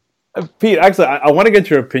 go ahead. Pete, actually, I want to get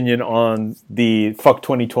your opinion on the Fuck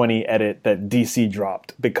 2020 edit that DC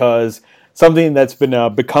dropped, because something that's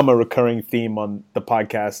been become a recurring theme on the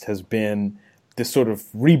podcast has been this sort of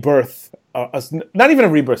rebirth, not even a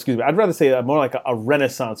rebirth, excuse me. I'd rather say more like a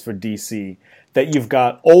renaissance for DC, that you've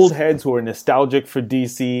got old heads who are nostalgic for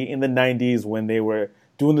DC in the 90s when they were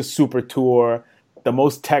doing the Super Tour, the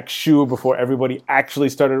most tech shoe before everybody actually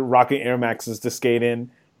started rocking Air Maxes to skate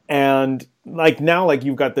in. And like now, like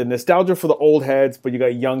you've got the nostalgia for the old heads, but you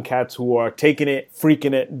got young cats who are taking it,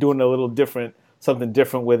 freaking it, doing a little different, something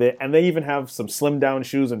different with it. And they even have some slim down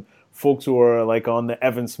shoes and folks who are like on the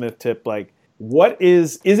Evan Smith tip. Like,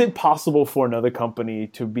 is it possible for another company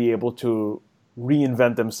to be able to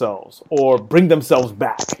reinvent themselves or bring themselves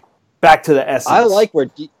back to the essence? I like where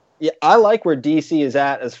DC is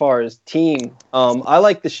at as far as team. I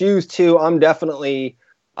like the shoes too.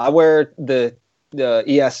 I wear the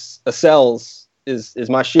ES Accels is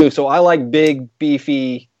my shoe. So I like big,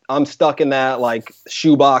 beefy. I'm stuck in that like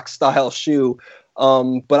shoebox style shoe.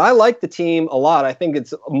 But I like the team a lot. I think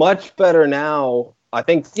it's much better now. I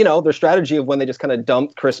think, their strategy of when they just kind of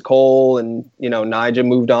dumped Chris Cole and, Nyjah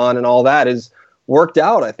moved on and all that is worked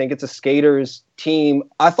out. I think it's a skaters team.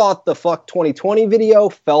 I thought the Fuck 2020 video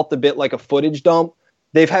felt a bit like a footage dump.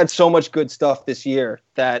 They've had so much good stuff this year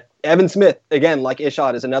that Evan Smith, again, like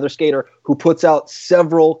Ishod, is another skater who puts out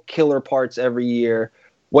several killer parts every year.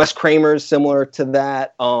 Wes Kramer's similar to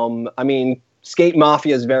that. Skate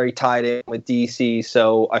Mafia is very tied in with DC,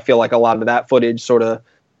 so I feel like a lot of that footage sort of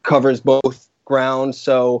covers both grounds.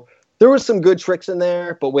 So there was some good tricks in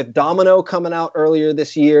there, but with Domino coming out earlier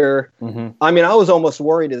this year, I was almost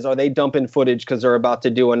worried, are they dumping footage because they're about to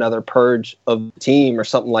do another purge of the team or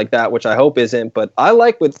something like that, which I hope isn't. But I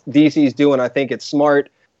like what DC's doing. I think it's smart.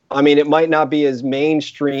 It might not be as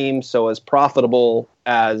mainstream, so as profitable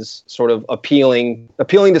as sort of appealing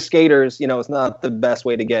to skaters. It's not the best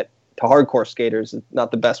way to get to hardcore skaters. It's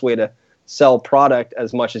not the best way to sell product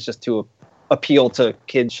as much as just to appeal to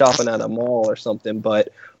kids shopping at a mall or something. But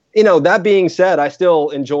that being said, I still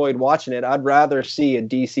enjoyed watching it. I'd rather see a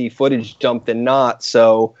DC footage dump than not.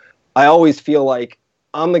 So I always feel like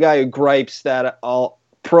I'm the guy who gripes that all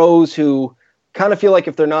pros who kind of feel like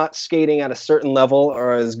if they're not skating at a certain level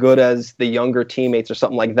or as good as the younger teammates or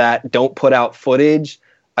something like that, don't put out footage.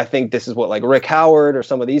 I think this is what like Rick Howard or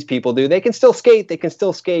some of these people do. They can still skate. They can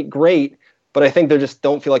still skate great. But I think they just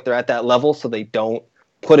don't feel like they're at that level, so they don't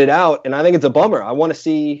put it out. And I think it's a bummer. I want to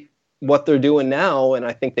see what they're doing now, and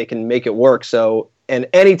I think they can make it work. So, and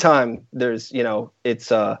anytime there's, it's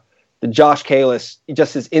the Josh Kalis,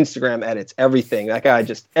 just his Instagram edits, everything. That guy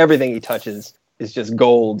everything he touches is just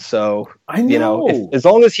gold. So, I know. As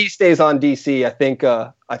long as he stays on DC, I think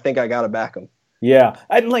I got to back him. Yeah.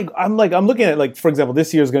 I'm looking at, like, for example,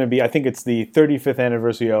 this year is going to be, I think it's the 35th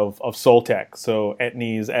anniversary of Soltech. So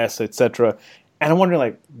Etnies, S, etc. And I'm wondering,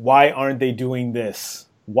 like, why aren't they doing this?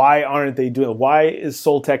 Why is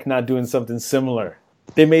Soltech not doing something similar?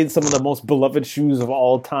 They made some of the most beloved shoes of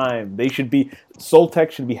all time.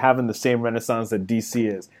 Soltech should be having the same renaissance that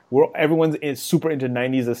DC is. Everyone's super into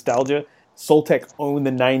 90s nostalgia. Soltech owned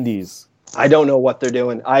the 90s. I don't know what they're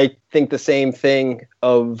doing. I think the same thing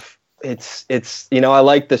of it's I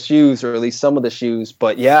like the shoes, or at least some of the shoes,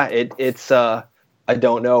 but yeah, it's I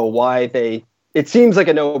don't know why it seems like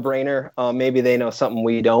a no-brainer. Maybe they know something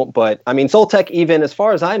we don't, but Soltech, even as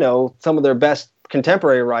far as I know, some of their best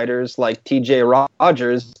contemporary riders like TJ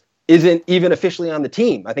Rogers isn't even officially on the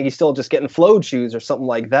team. I think he's still just getting flowed shoes or something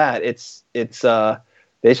like that. It's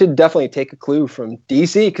they should definitely take a clue from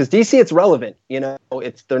DC, because DC, it's relevant.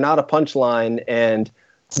 They're not a punchline, and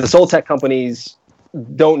the Soltech companies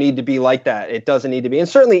don't need to be like that. It doesn't need to be. And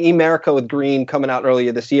certainly Emerica with Green coming out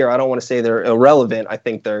earlier this year, I don't want to say they're irrelevant. I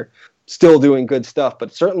think they're still doing good stuff,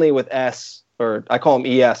 but certainly with S, or I call them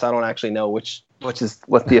ES, I don't actually know which is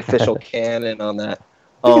what the official canon on that.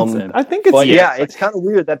 I think it's but yeah, it's kind of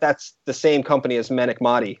weird that that's the same company as Menik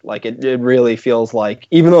Mati. Like it really feels like,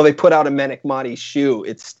 even though they put out a Menik Mati shoe,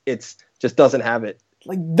 it's just doesn't have it.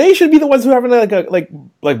 Like, they should be the ones who have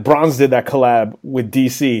like Bronze did that collab with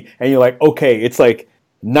DC, and you're like, okay, it's like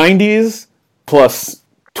 90s plus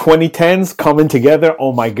 2010s coming together.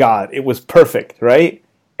 Oh my god, it was perfect, right?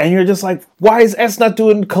 And you're just like, why is S not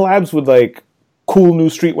doing collabs with like cool new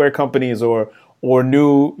streetwear companies or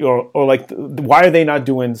like, why are they not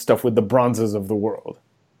doing stuff with the Bronzes of the world?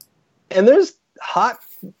 And there's hot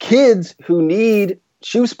kids who need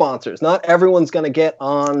shoe sponsors. Not everyone's going to get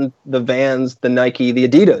on the Vans, the Nike, the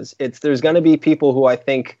Adidas. There's going to be people who I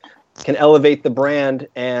think can elevate the brand,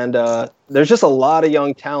 and there's just a lot of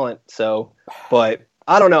young talent. So, but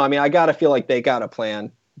I don't know. I got to feel like they got a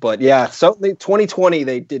plan. But yeah, so 2020,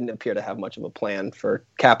 they didn't appear to have much of a plan for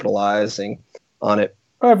capitalizing on it.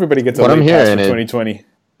 Well, everybody gets a late pass for 2020.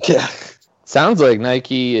 Yeah. Sounds like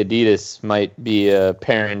Nike, Adidas might be a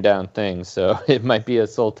paring down thing, so it might be a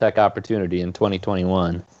Soltech opportunity in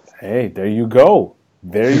 2021. Hey, there you go.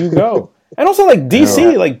 And also, like,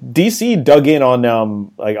 DC dug in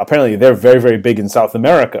on, like, apparently they're very, very big in South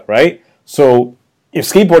America, right? So if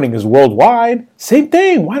skateboarding is worldwide, same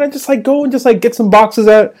thing. Why not just like go and just like get some boxes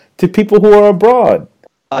out to people who are abroad?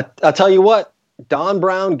 I'll tell you what, Don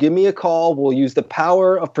Brown, give me a call. We'll use the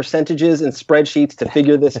power of percentages and spreadsheets to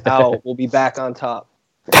figure this out. We'll be back on top.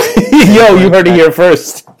 Yo, you heard it here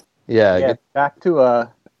first. Yeah. Back to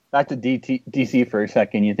DC for a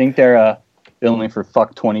second. You think they're filming for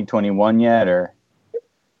Fuck 2021 yet, or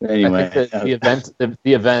anyway? I think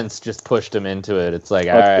the events just pushed him into it. It's like,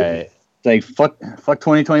 all right. It's like fuck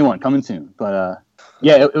 2021 coming soon. But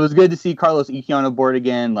yeah, it was good to see Carlos Ike on board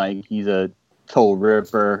again. Like, he's a total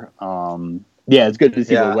ripper. Yeah, it's good to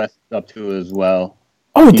see what Wes is up to as well.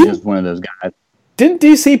 Oh, he's just one of those guys. Didn't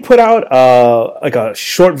DC put out like a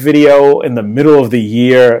short video in the middle of the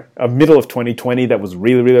year, middle of 2020, that was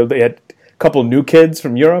really, really? They had a couple new kids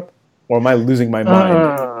from Europe, or am I losing my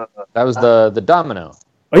mind? That was the Domino.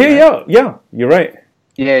 Oh yeah. You're right.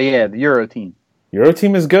 Yeah, the Euro team. Euro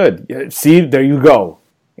team is good. Yeah, see, there you go.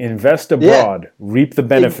 Invest abroad, reap the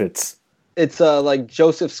benefits. It's like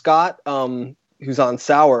Joseph Scott, who's on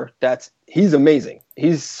Sour. He's amazing.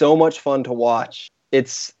 He's so much fun to watch.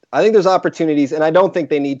 I think there's opportunities, and I don't think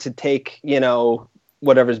they need to take,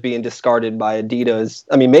 whatever's being discarded by Adidas.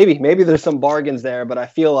 I mean, maybe there's some bargains there, but I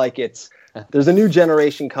feel like there's a new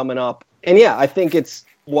generation coming up. And yeah, I think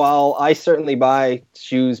while I certainly buy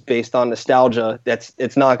shoes based on nostalgia,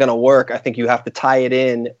 it's not going to work. I think you have to tie it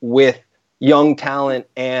in with young talent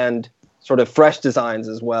and sort of fresh designs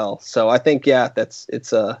as well. So I think, it's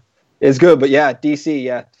good. But yeah,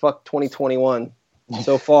 DC, fuck 2021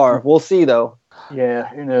 so far. We'll see though. Yeah,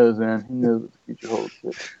 who knows, man? Who knows what the future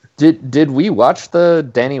holds? Did we watch the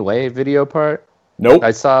Danny Way video part? Nope.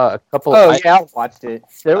 I saw a couple. I watched it.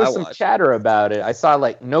 There was some chatter about it. I saw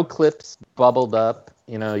like no clips bubbled up.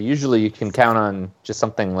 Usually you can count on just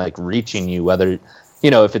something like reaching you, whether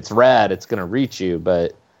if it's rad, it's gonna reach you.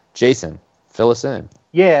 But Jason, fill us in.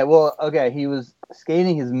 Yeah, well, okay. He was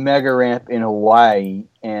skating his mega ramp in Hawaii,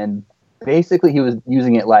 and basically he was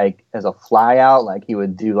using it like as a fly out. Like he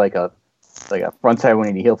would do like a frontside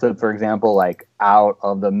 180 heel flip, for example, like out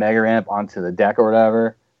of the mega ramp onto the deck or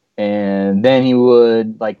whatever. And then he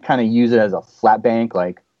would like kind of use it as a flat bank,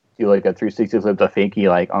 like do like a 360 flip to fakie,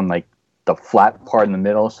 like on like the flat part in the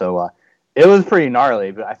middle. So it was pretty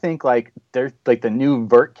gnarly. But I think like there's like the new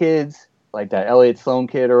vert kids, like that Elliott Sloan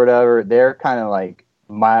kid or whatever, they're kind of like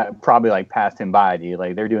probably like passed him by, dude.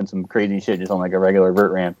 Like they're doing some crazy shit just on like a regular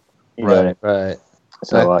vert ramp. Right.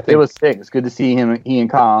 So it was sick. It's good to see he and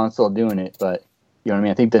Colin still doing it. But you know what I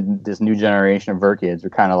mean? I think that this new generation of vert kids are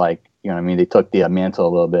kind of like, you know what I mean? They took the mantle a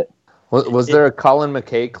little bit. Was there a Colin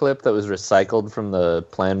McKay clip that was recycled from the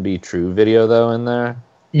Plan B True video though in there?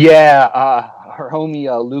 Yeah, her homie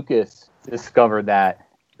Lucas discovered that.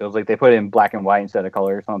 It was like they put it in black and white instead of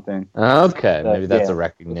color or something. Okay, maybe that's a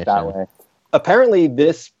recognition. That way. Apparently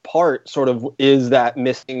this part sort of is that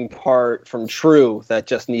missing part from True that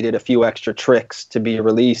just needed a few extra tricks to be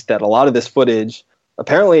released. That a lot of this footage,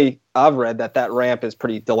 apparently I've read that ramp is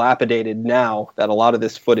pretty dilapidated now, that a lot of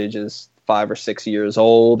this footage is 5 or 6 years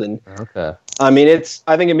old. And okay. I mean,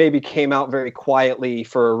 I think it maybe came out very quietly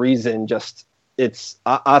for a reason.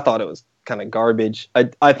 I thought it was kind of garbage.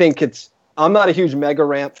 I think I'm not a huge Mega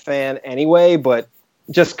Ramp fan anyway, but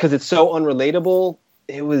just because it's so unrelatable,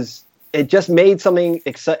 it just made something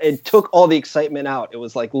it took all the excitement out. It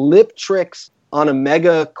was like lip tricks on a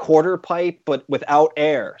mega quarter pipe, but without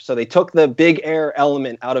air. So they took the big air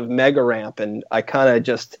element out of Mega Ramp, and I kind of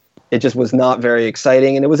it just was not very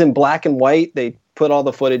exciting. And it was in black and white. They put all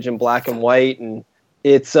the footage in black and white, and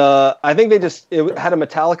it's I think it had a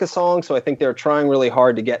Metallica song, so I think they're trying really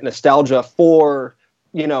hard to get nostalgia for,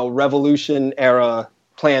 Revolution era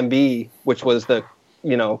Plan B, which was the,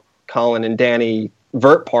 Colin and Danny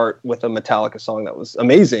vert part with a Metallica song that was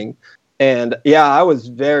amazing. And yeah, I was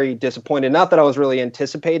very disappointed. Not that I was really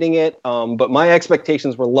anticipating it, but my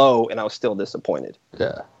expectations were low, and I was still disappointed.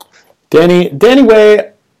 Yeah. Danny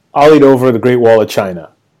Way ollied over the Great Wall of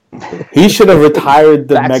China. He should have retired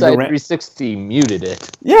the Backside Mega Ramp. 360 muted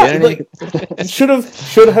it. Yeah, should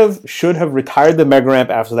have retired the Mega Ramp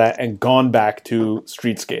after that and gone back to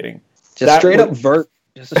street skating. Just a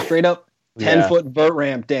straight up 10-foot vert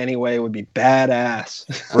ramp Danny Way would be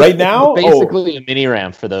badass. Right now? Basically a mini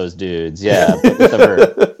ramp for those dudes, yeah. But with a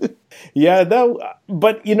vert. Yeah,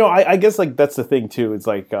 but I guess like that's the thing too. It's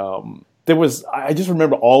like I just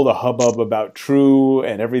remember all the hubbub about True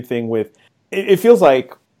and everything with it feels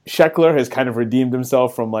like Sheckler has kind of redeemed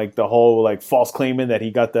himself from like the whole like false claiming that he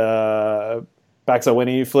got the backside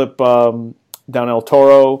 180 flip down El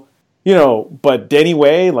Toro, but Danny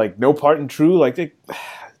Way, like no part in True, like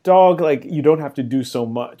dog, like, you don't have to do so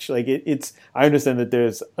much. Like, it's, I understand that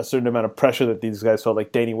there's a certain amount of pressure that these guys felt.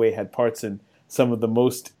 Like, Danny Way had parts in some of the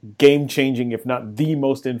most game-changing, if not the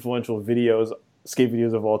most influential skate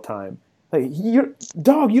videos of all time. Like, you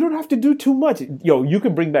don't have to do too much. Yo, you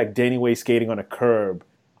can bring back Danny Way skating on a curb.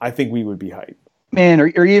 I think we would be hyped. Man,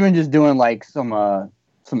 or even just doing like some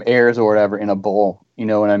airs or whatever in a bowl. You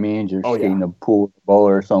know what I mean? Just skating a pool bowl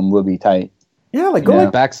or something would be tight. Yeah, like go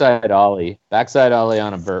like backside ollie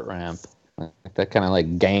on a vert ramp, like that kind of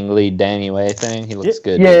like gangly Danny Way thing. He looks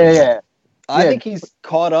good. Yeah. I think he's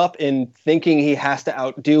caught up in thinking he has to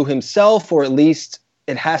outdo himself, or at least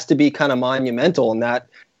it has to be kind of monumental, and that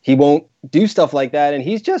he won't do stuff like that. And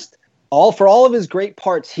he's just for all of his great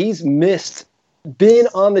parts, he's been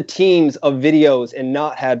on the teams of videos and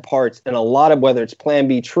not had parts. And a lot of, whether it's Plan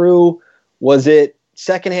B True, was it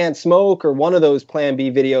Secondhand Smoke, or one of those Plan B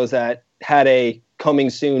videos that had a coming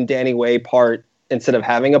soon Danny Way part instead of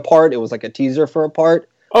having a part. It was like a teaser for a part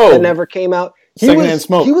that never came out. Secondhand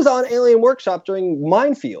Smoke. He was on Alien Workshop during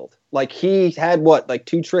Minefield. Like, he had like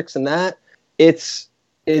 2 tricks in that.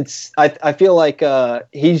 I feel like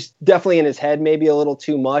he's definitely in his head maybe a little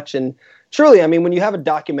too much. And truly, I mean, when you have a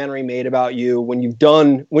documentary made about you, when you've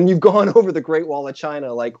gone over the Great Wall of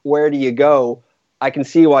China, like, where do you go? I can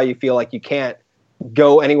see why you feel like you can't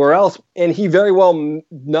go anywhere else. And he very well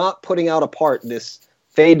not putting out a part, this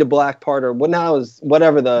fade to black part, or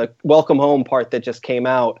whatever the welcome home part that just came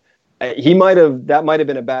out. That might have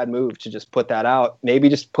been a bad move to just put that out. Maybe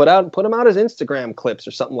just put him out as Instagram clips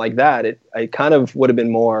or something like that. It kind of would have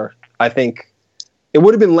been more, I think it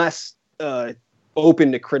would have been less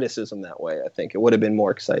open to criticism that way. I think it would have been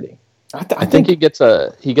more exciting. I think he gets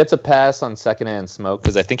a pass on Secondhand Smoke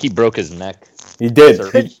because I think he broke his neck. He did.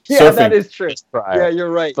 Yeah, that is true. Yeah,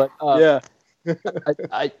 you're right. But yeah,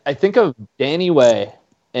 I think of Danny Way,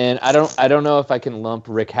 and I don't know if I can lump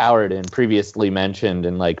Rick Howard in, previously mentioned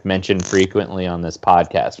and like mentioned frequently on this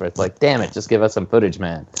podcast, where it's like, damn it, just give us some footage,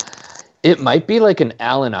 man. It might be like an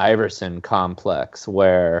Allen Iverson complex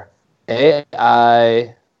where he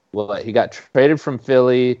got traded from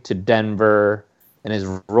Philly to Denver, and his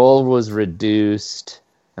role was reduced,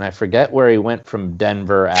 and I forget where he went from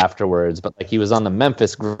Denver afterwards, but like he was on the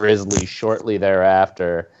Memphis Grizzlies shortly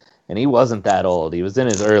thereafter, and he wasn't that old. He was in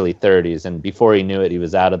his early 30s, and before he knew it, he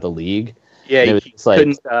was out of the league. Yeah,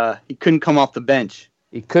 he couldn't come off the bench.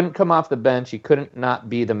 He couldn't come off the bench. He couldn't not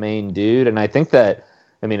be the main dude, and I think that,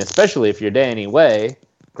 I mean, especially if you're Danny Way,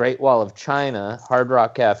 Great Wall of China, Hard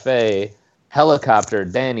Rock Cafe, helicopter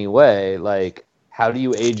Danny Way, like, how do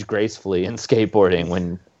you age gracefully in skateboarding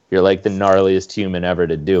when you're like the gnarliest human ever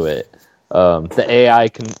to do it? The AI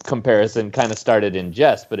comparison kind of started in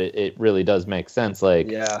jest, but it really does make sense.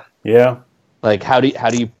 Like, yeah. Like, how do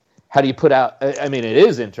you put out? I mean, it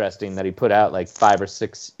is interesting that he put out like 5 or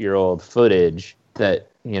 6 year old footage that,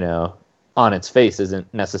 you know, on its face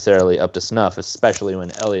isn't necessarily up to snuff, especially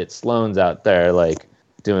when Elliot Sloan's out there like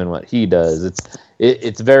doing what he does.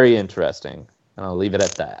 It's very interesting, and I'll leave it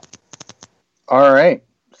at that. All right.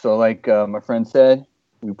 So like my friend said,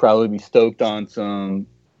 we'd probably be stoked on some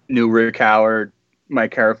new Rick Howard,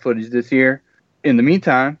 Mike Howard footage this year. In the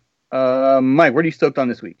meantime, Mike, what are you stoked on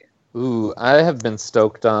this week? Ooh, I have been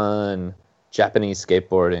stoked on Japanese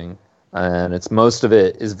skateboarding, and most of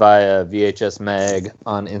it is via VHS Mag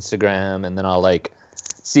on Instagram, and then I'll like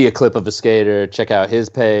see a clip of a skater, check out his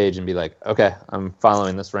page, and be like, okay, I'm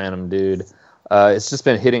following this random dude. It's just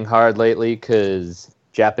been hitting hard lately because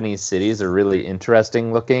Japanese cities are really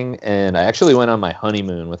interesting looking, and I actually went on my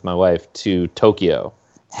honeymoon with my wife to Tokyo,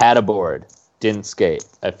 had a board, didn't skate.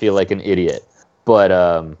 I feel like an idiot.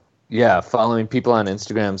 But yeah, following people on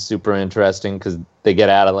Instagram is super interesting because they get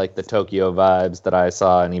out of like the Tokyo vibes that I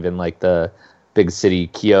saw, and even like the big city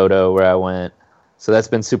Kyoto where I went. So that's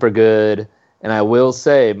been super good. And I will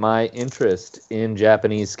say my interest in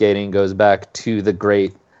Japanese skating goes back to the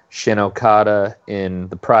great Shin Okada in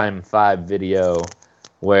the Prime 5 video,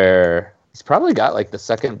 where he's probably got like the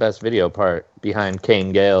second best video part behind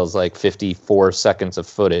Kane Gale's like 54 seconds of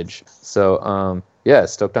footage. So yeah,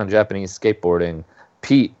 stoked on Japanese skateboarding.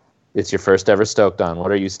 Pete, it's your first ever stoked on.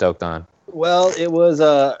 What are you stoked on? Well, it was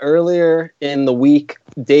earlier in the week,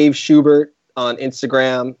 Dave Schubert on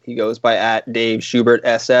Instagram. He goes by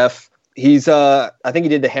 @DaveSchubertSF. He's I think he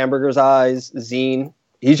did the Hamburger's Eyes zine.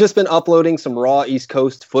 He's just been uploading some raw East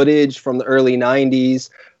Coast footage from the early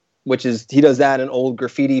 90s, which is, he does that in old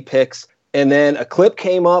graffiti pics. And then a clip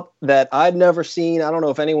came up that I'd never seen. I don't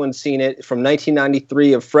know if anyone's seen it, from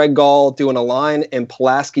 1993 of Fred Gall doing a line in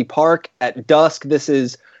Pulaski Park at dusk. This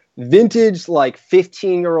is vintage, like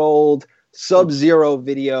 15-year-old Sub-Zero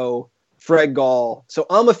video Fred Gall. So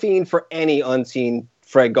I'm a fiend for any unseen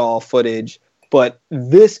Fred Gall footage. But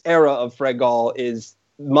this era of Fred Gall is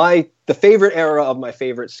the favorite era of my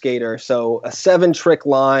favorite skater. So a 7-trick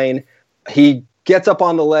line. He gets up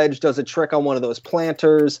on the ledge, does a trick on one of those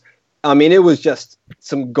planters. I mean, it was just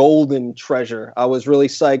some golden treasure. I was really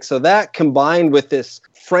psyched. So that combined with this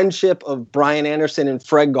friendship of Brian Anderson and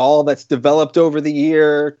Fred Gall that's developed over the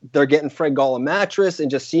year, they're getting Fred Gall a mattress, and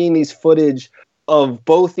just seeing these footage of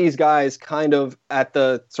both these guys kind of at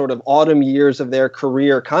the sort of autumn years of their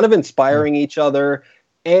career, kind of inspiring each other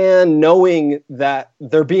and knowing that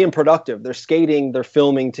they're being productive. They're skating, they're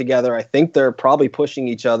filming together. I think they're probably pushing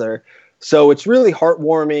each other. So it's really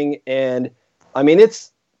heartwarming. And I mean,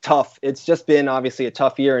 it's tough. It's just been obviously a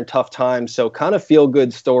tough year and tough times. So kind of feel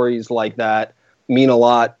good stories like that mean a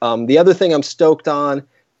lot. The other thing I'm stoked on,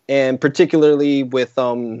 and particularly with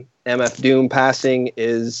MF Doom passing,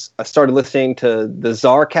 is I started listening to the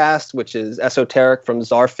Czarcast, which is Esoteric from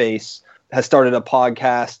Czarface, has started a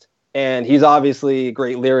podcast. And he's obviously a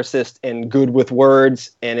great lyricist and good with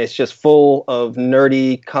words. And it's just full of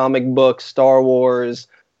nerdy comic books, Star Wars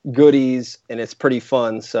goodies, and it's pretty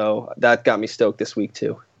fun. So that got me stoked this week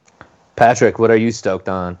too. Patrick, what are you stoked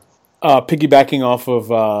on? Piggybacking off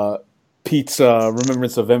of Pete's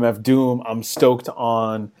remembrance of MF Doom, I'm stoked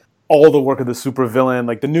on all the work of the supervillain.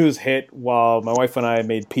 Like, the news hit while my wife and I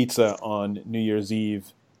made pizza on New Year's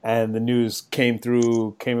Eve, and the news came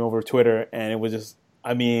over Twitter, and it was just,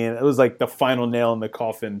 I mean, it was like the final nail in the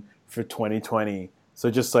coffin for 2020. So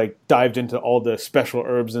just like dived into all the Special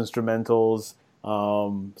Herbs instrumentals.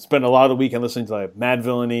 Spent a lot of the weekend listening to like Mad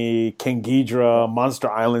Villainy, King Ghidra, Monster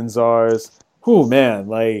Island Czars. Whew, man,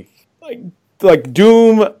 like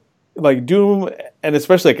Doom, and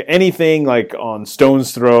especially like anything like on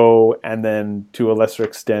Stone's Throw, and then to a lesser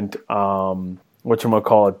extent, Def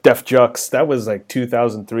Jux. That was like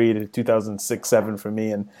 2003 to 2006, 2007 for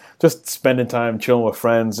me, and just spending time chilling with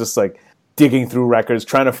friends, just like digging through records,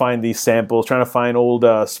 trying to find these samples, trying to find old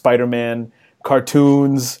Spider-Man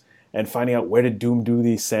cartoons, and finding out where did Doom do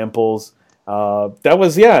these samples. That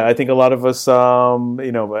was, I think a lot of us, I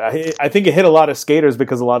think it hit a lot of skaters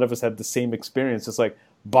because a lot of us had the same experience, just like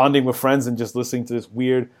bonding with friends and just listening to this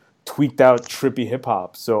weird, tweaked out, trippy hip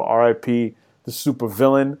hop. So R.I.P. the super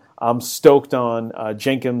villain. I'm stoked on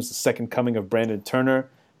Jenkins, The Second Coming of Brandon Turner.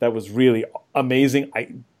 That was really amazing.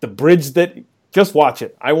 The bridge just watch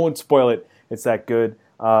it. I won't spoil it. It's that good.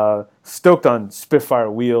 Stoked on Spitfire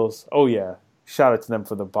Wheels. Oh yeah. Shout out to them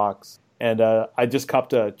for the box. And I just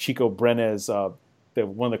copped a Chico Brenes,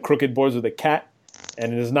 one of the crooked boards with a cat,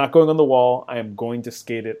 and it is not going on the wall. I am going to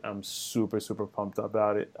skate it. I'm super, super pumped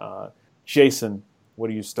about it. Jason, what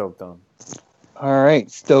are you stoked on? All right,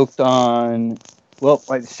 stoked on,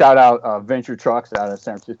 shout out Venture Trucks out of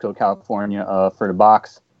San Francisco, California for the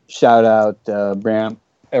box. Shout out Bram,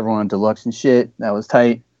 everyone at Deluxe and shit. That was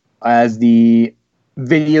tight. As the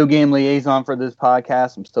video game liaison for this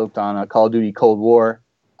podcast, I'm stoked on Call of Duty Cold War.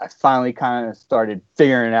 I finally kind of started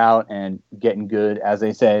figuring it out and getting good, as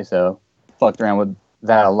they say. So fucked around with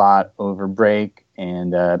that a lot over break.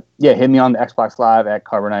 And hit me on the Xbox Live at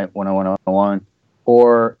Carbonite10101,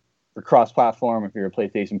 or for cross-platform if you're a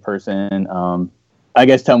PlayStation person. I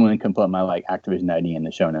guess tell me when you can put my Activision ID in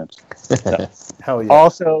the show notes. So. Hell yeah.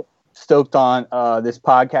 Also stoked on this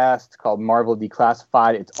podcast called Marvel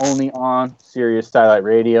Declassified. It's only on Sirius Satellite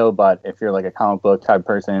Radio, but if you're like a comic book type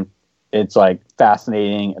person, it's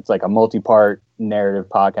fascinating. It's like a multi-part narrative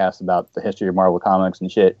podcast about the history of Marvel comics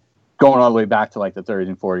and shit, going all the way back to the 30s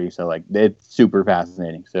and 40s. So it's super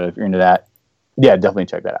fascinating. So if you're into that, definitely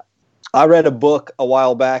check that out. I read a book a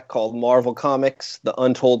while back called Marvel Comics: The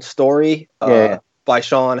Untold Story by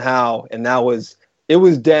Sean Howe, and it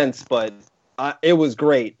was dense, but it was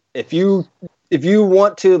great. If you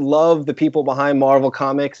want to love the people behind Marvel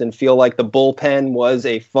Comics and feel like the bullpen was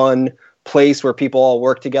a fun place where people all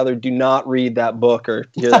work together, do not read that book or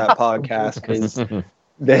hear that podcast, because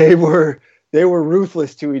they were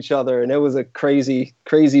ruthless to each other, and it was a crazy,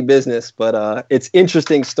 crazy business. But it's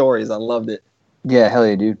interesting stories. I loved it. Yeah, hell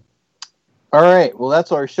yeah, dude. All right, well,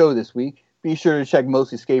 that's our show this week. Be sure to check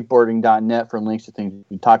mostlyskateboarding.net for links to things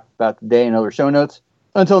we talked about today and other show notes.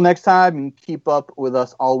 Until next time, and keep up with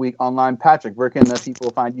us all week online. Patrick, where can the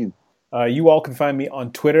people find you? You all can find me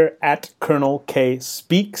on Twitter at Colonel K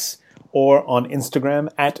Speaks, or on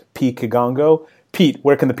Instagram at P Kigongo. Pete,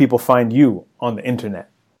 where can the people find you on the internet?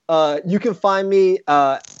 You can find me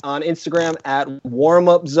on Instagram at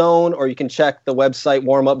Warmup Zone, or you can check the website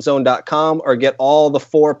warmupzone.com, or get all the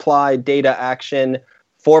 4-ply data action,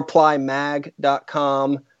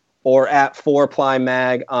 4plymag.com, or at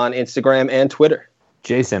 4plymag on Instagram and Twitter.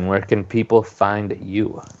 Jason, where can people find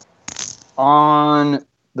you? On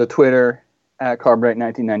the Twitter at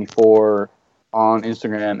Carbonite1994, on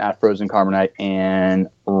Instagram at Frozen Carbonite, and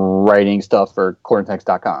writing stuff for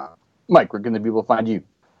Corntex.com. Mike, where can the people find you?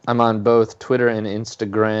 I'm on both Twitter and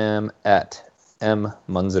Instagram at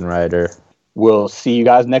 @MmunzenRider. We'll see you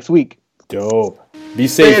guys next week. Dope. Be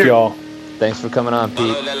safe, Later. y'all. Thanks for coming on,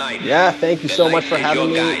 Pete. Yeah, thank you so much for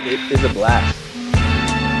having me. It is a blast.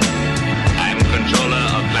 I'm controller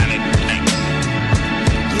of Planet X.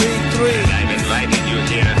 3-3. And I've invited you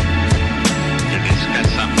here to discuss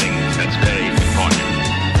something that's very important.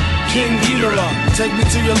 King Ghidorah, take me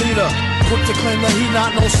to your leader. Quick to claim that he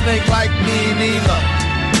not no snake like me neither.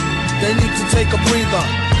 They need to take a breather.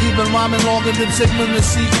 He been rhyming longer than Sigmund the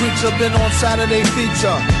Sea Creature. Been on Saturday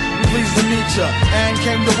feature. Pleased to meet ya. And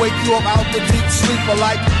came to wake you up out the deep sleeper.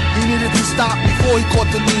 Like he needed to stop before he caught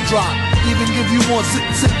the knee drop. Even give you more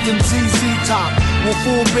zip than ZZ Top. When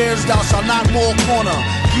full bears thou shall not more corner.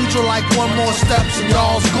 Future like one more steps in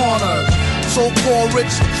y'all's corners. So-called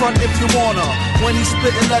rich, front if you wanna. When he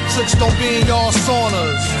spit electrics, don't be in y'all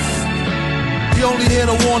saunas. He only here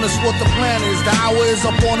to warn us what the plan is. The hour is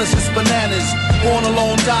up on us, it's bananas. Born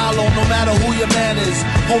alone, die alone, no matter who your man is.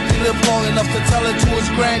 Hope he live long enough to tell it to his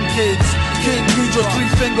grandkids. King Ghidorah,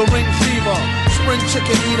 3-finger ring fever. Spring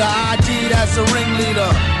chicken eater, ID'd as a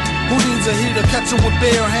ringleader. Who needs a heater? Catch him with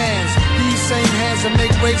bare hands. These same hands that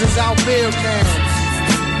make razors out beer cans.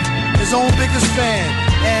 His own biggest fan,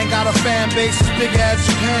 and got a fan base as big as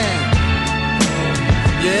Japan.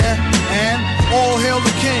 Yeah, and all hail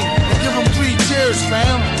the king, and give him 3 cheers,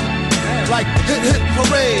 fam. Like hit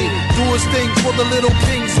parade, do his thing for the little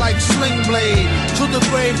kings like Sling Blade. To the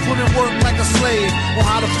grave, put in work like a slave. On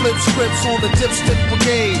how to flip scripts on the dipstick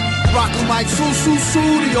brigade. Rock 'em like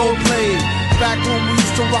studio played. Back when we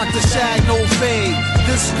used to rock the shag, no fade.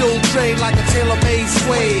 This still trade like a tailor-made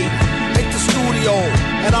suede. Make the studio,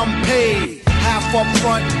 and I'm paid. Half up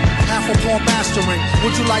front, half upon mastering.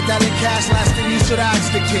 Would you like that in cash? Last thing you should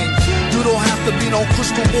ask the king. You don't have to be no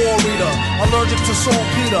crystal ball reader. Allergic to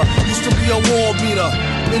saltpeter, used to be a wall beater.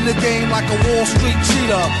 In the game like a Wall Street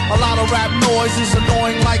cheater. A lot of rap noise is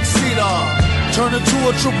annoying like cedar. Turn into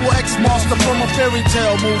a triple X monster from a fairy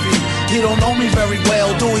tale movie. He don't know me very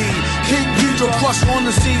well, do he? King Ghidorah crush on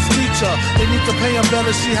the seas teacher. They need to pay him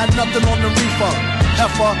better, she had nothing on the reefer.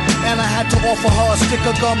 Heifer, and I had to offer her a stick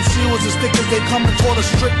of gum. She was as thick as they come and taught a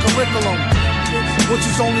strict curriculum, which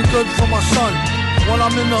is only good for my son. When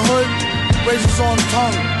I'm in the hood, razors on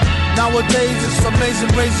tongue. Nowadays it's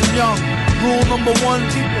amazing raising young. Rule number 1,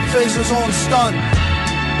 keep your faces on stun.